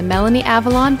and the Melanie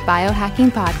Avalon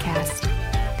Biohacking Podcast.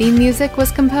 Theme music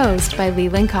was composed by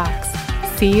Leland Cox.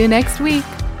 See you next week.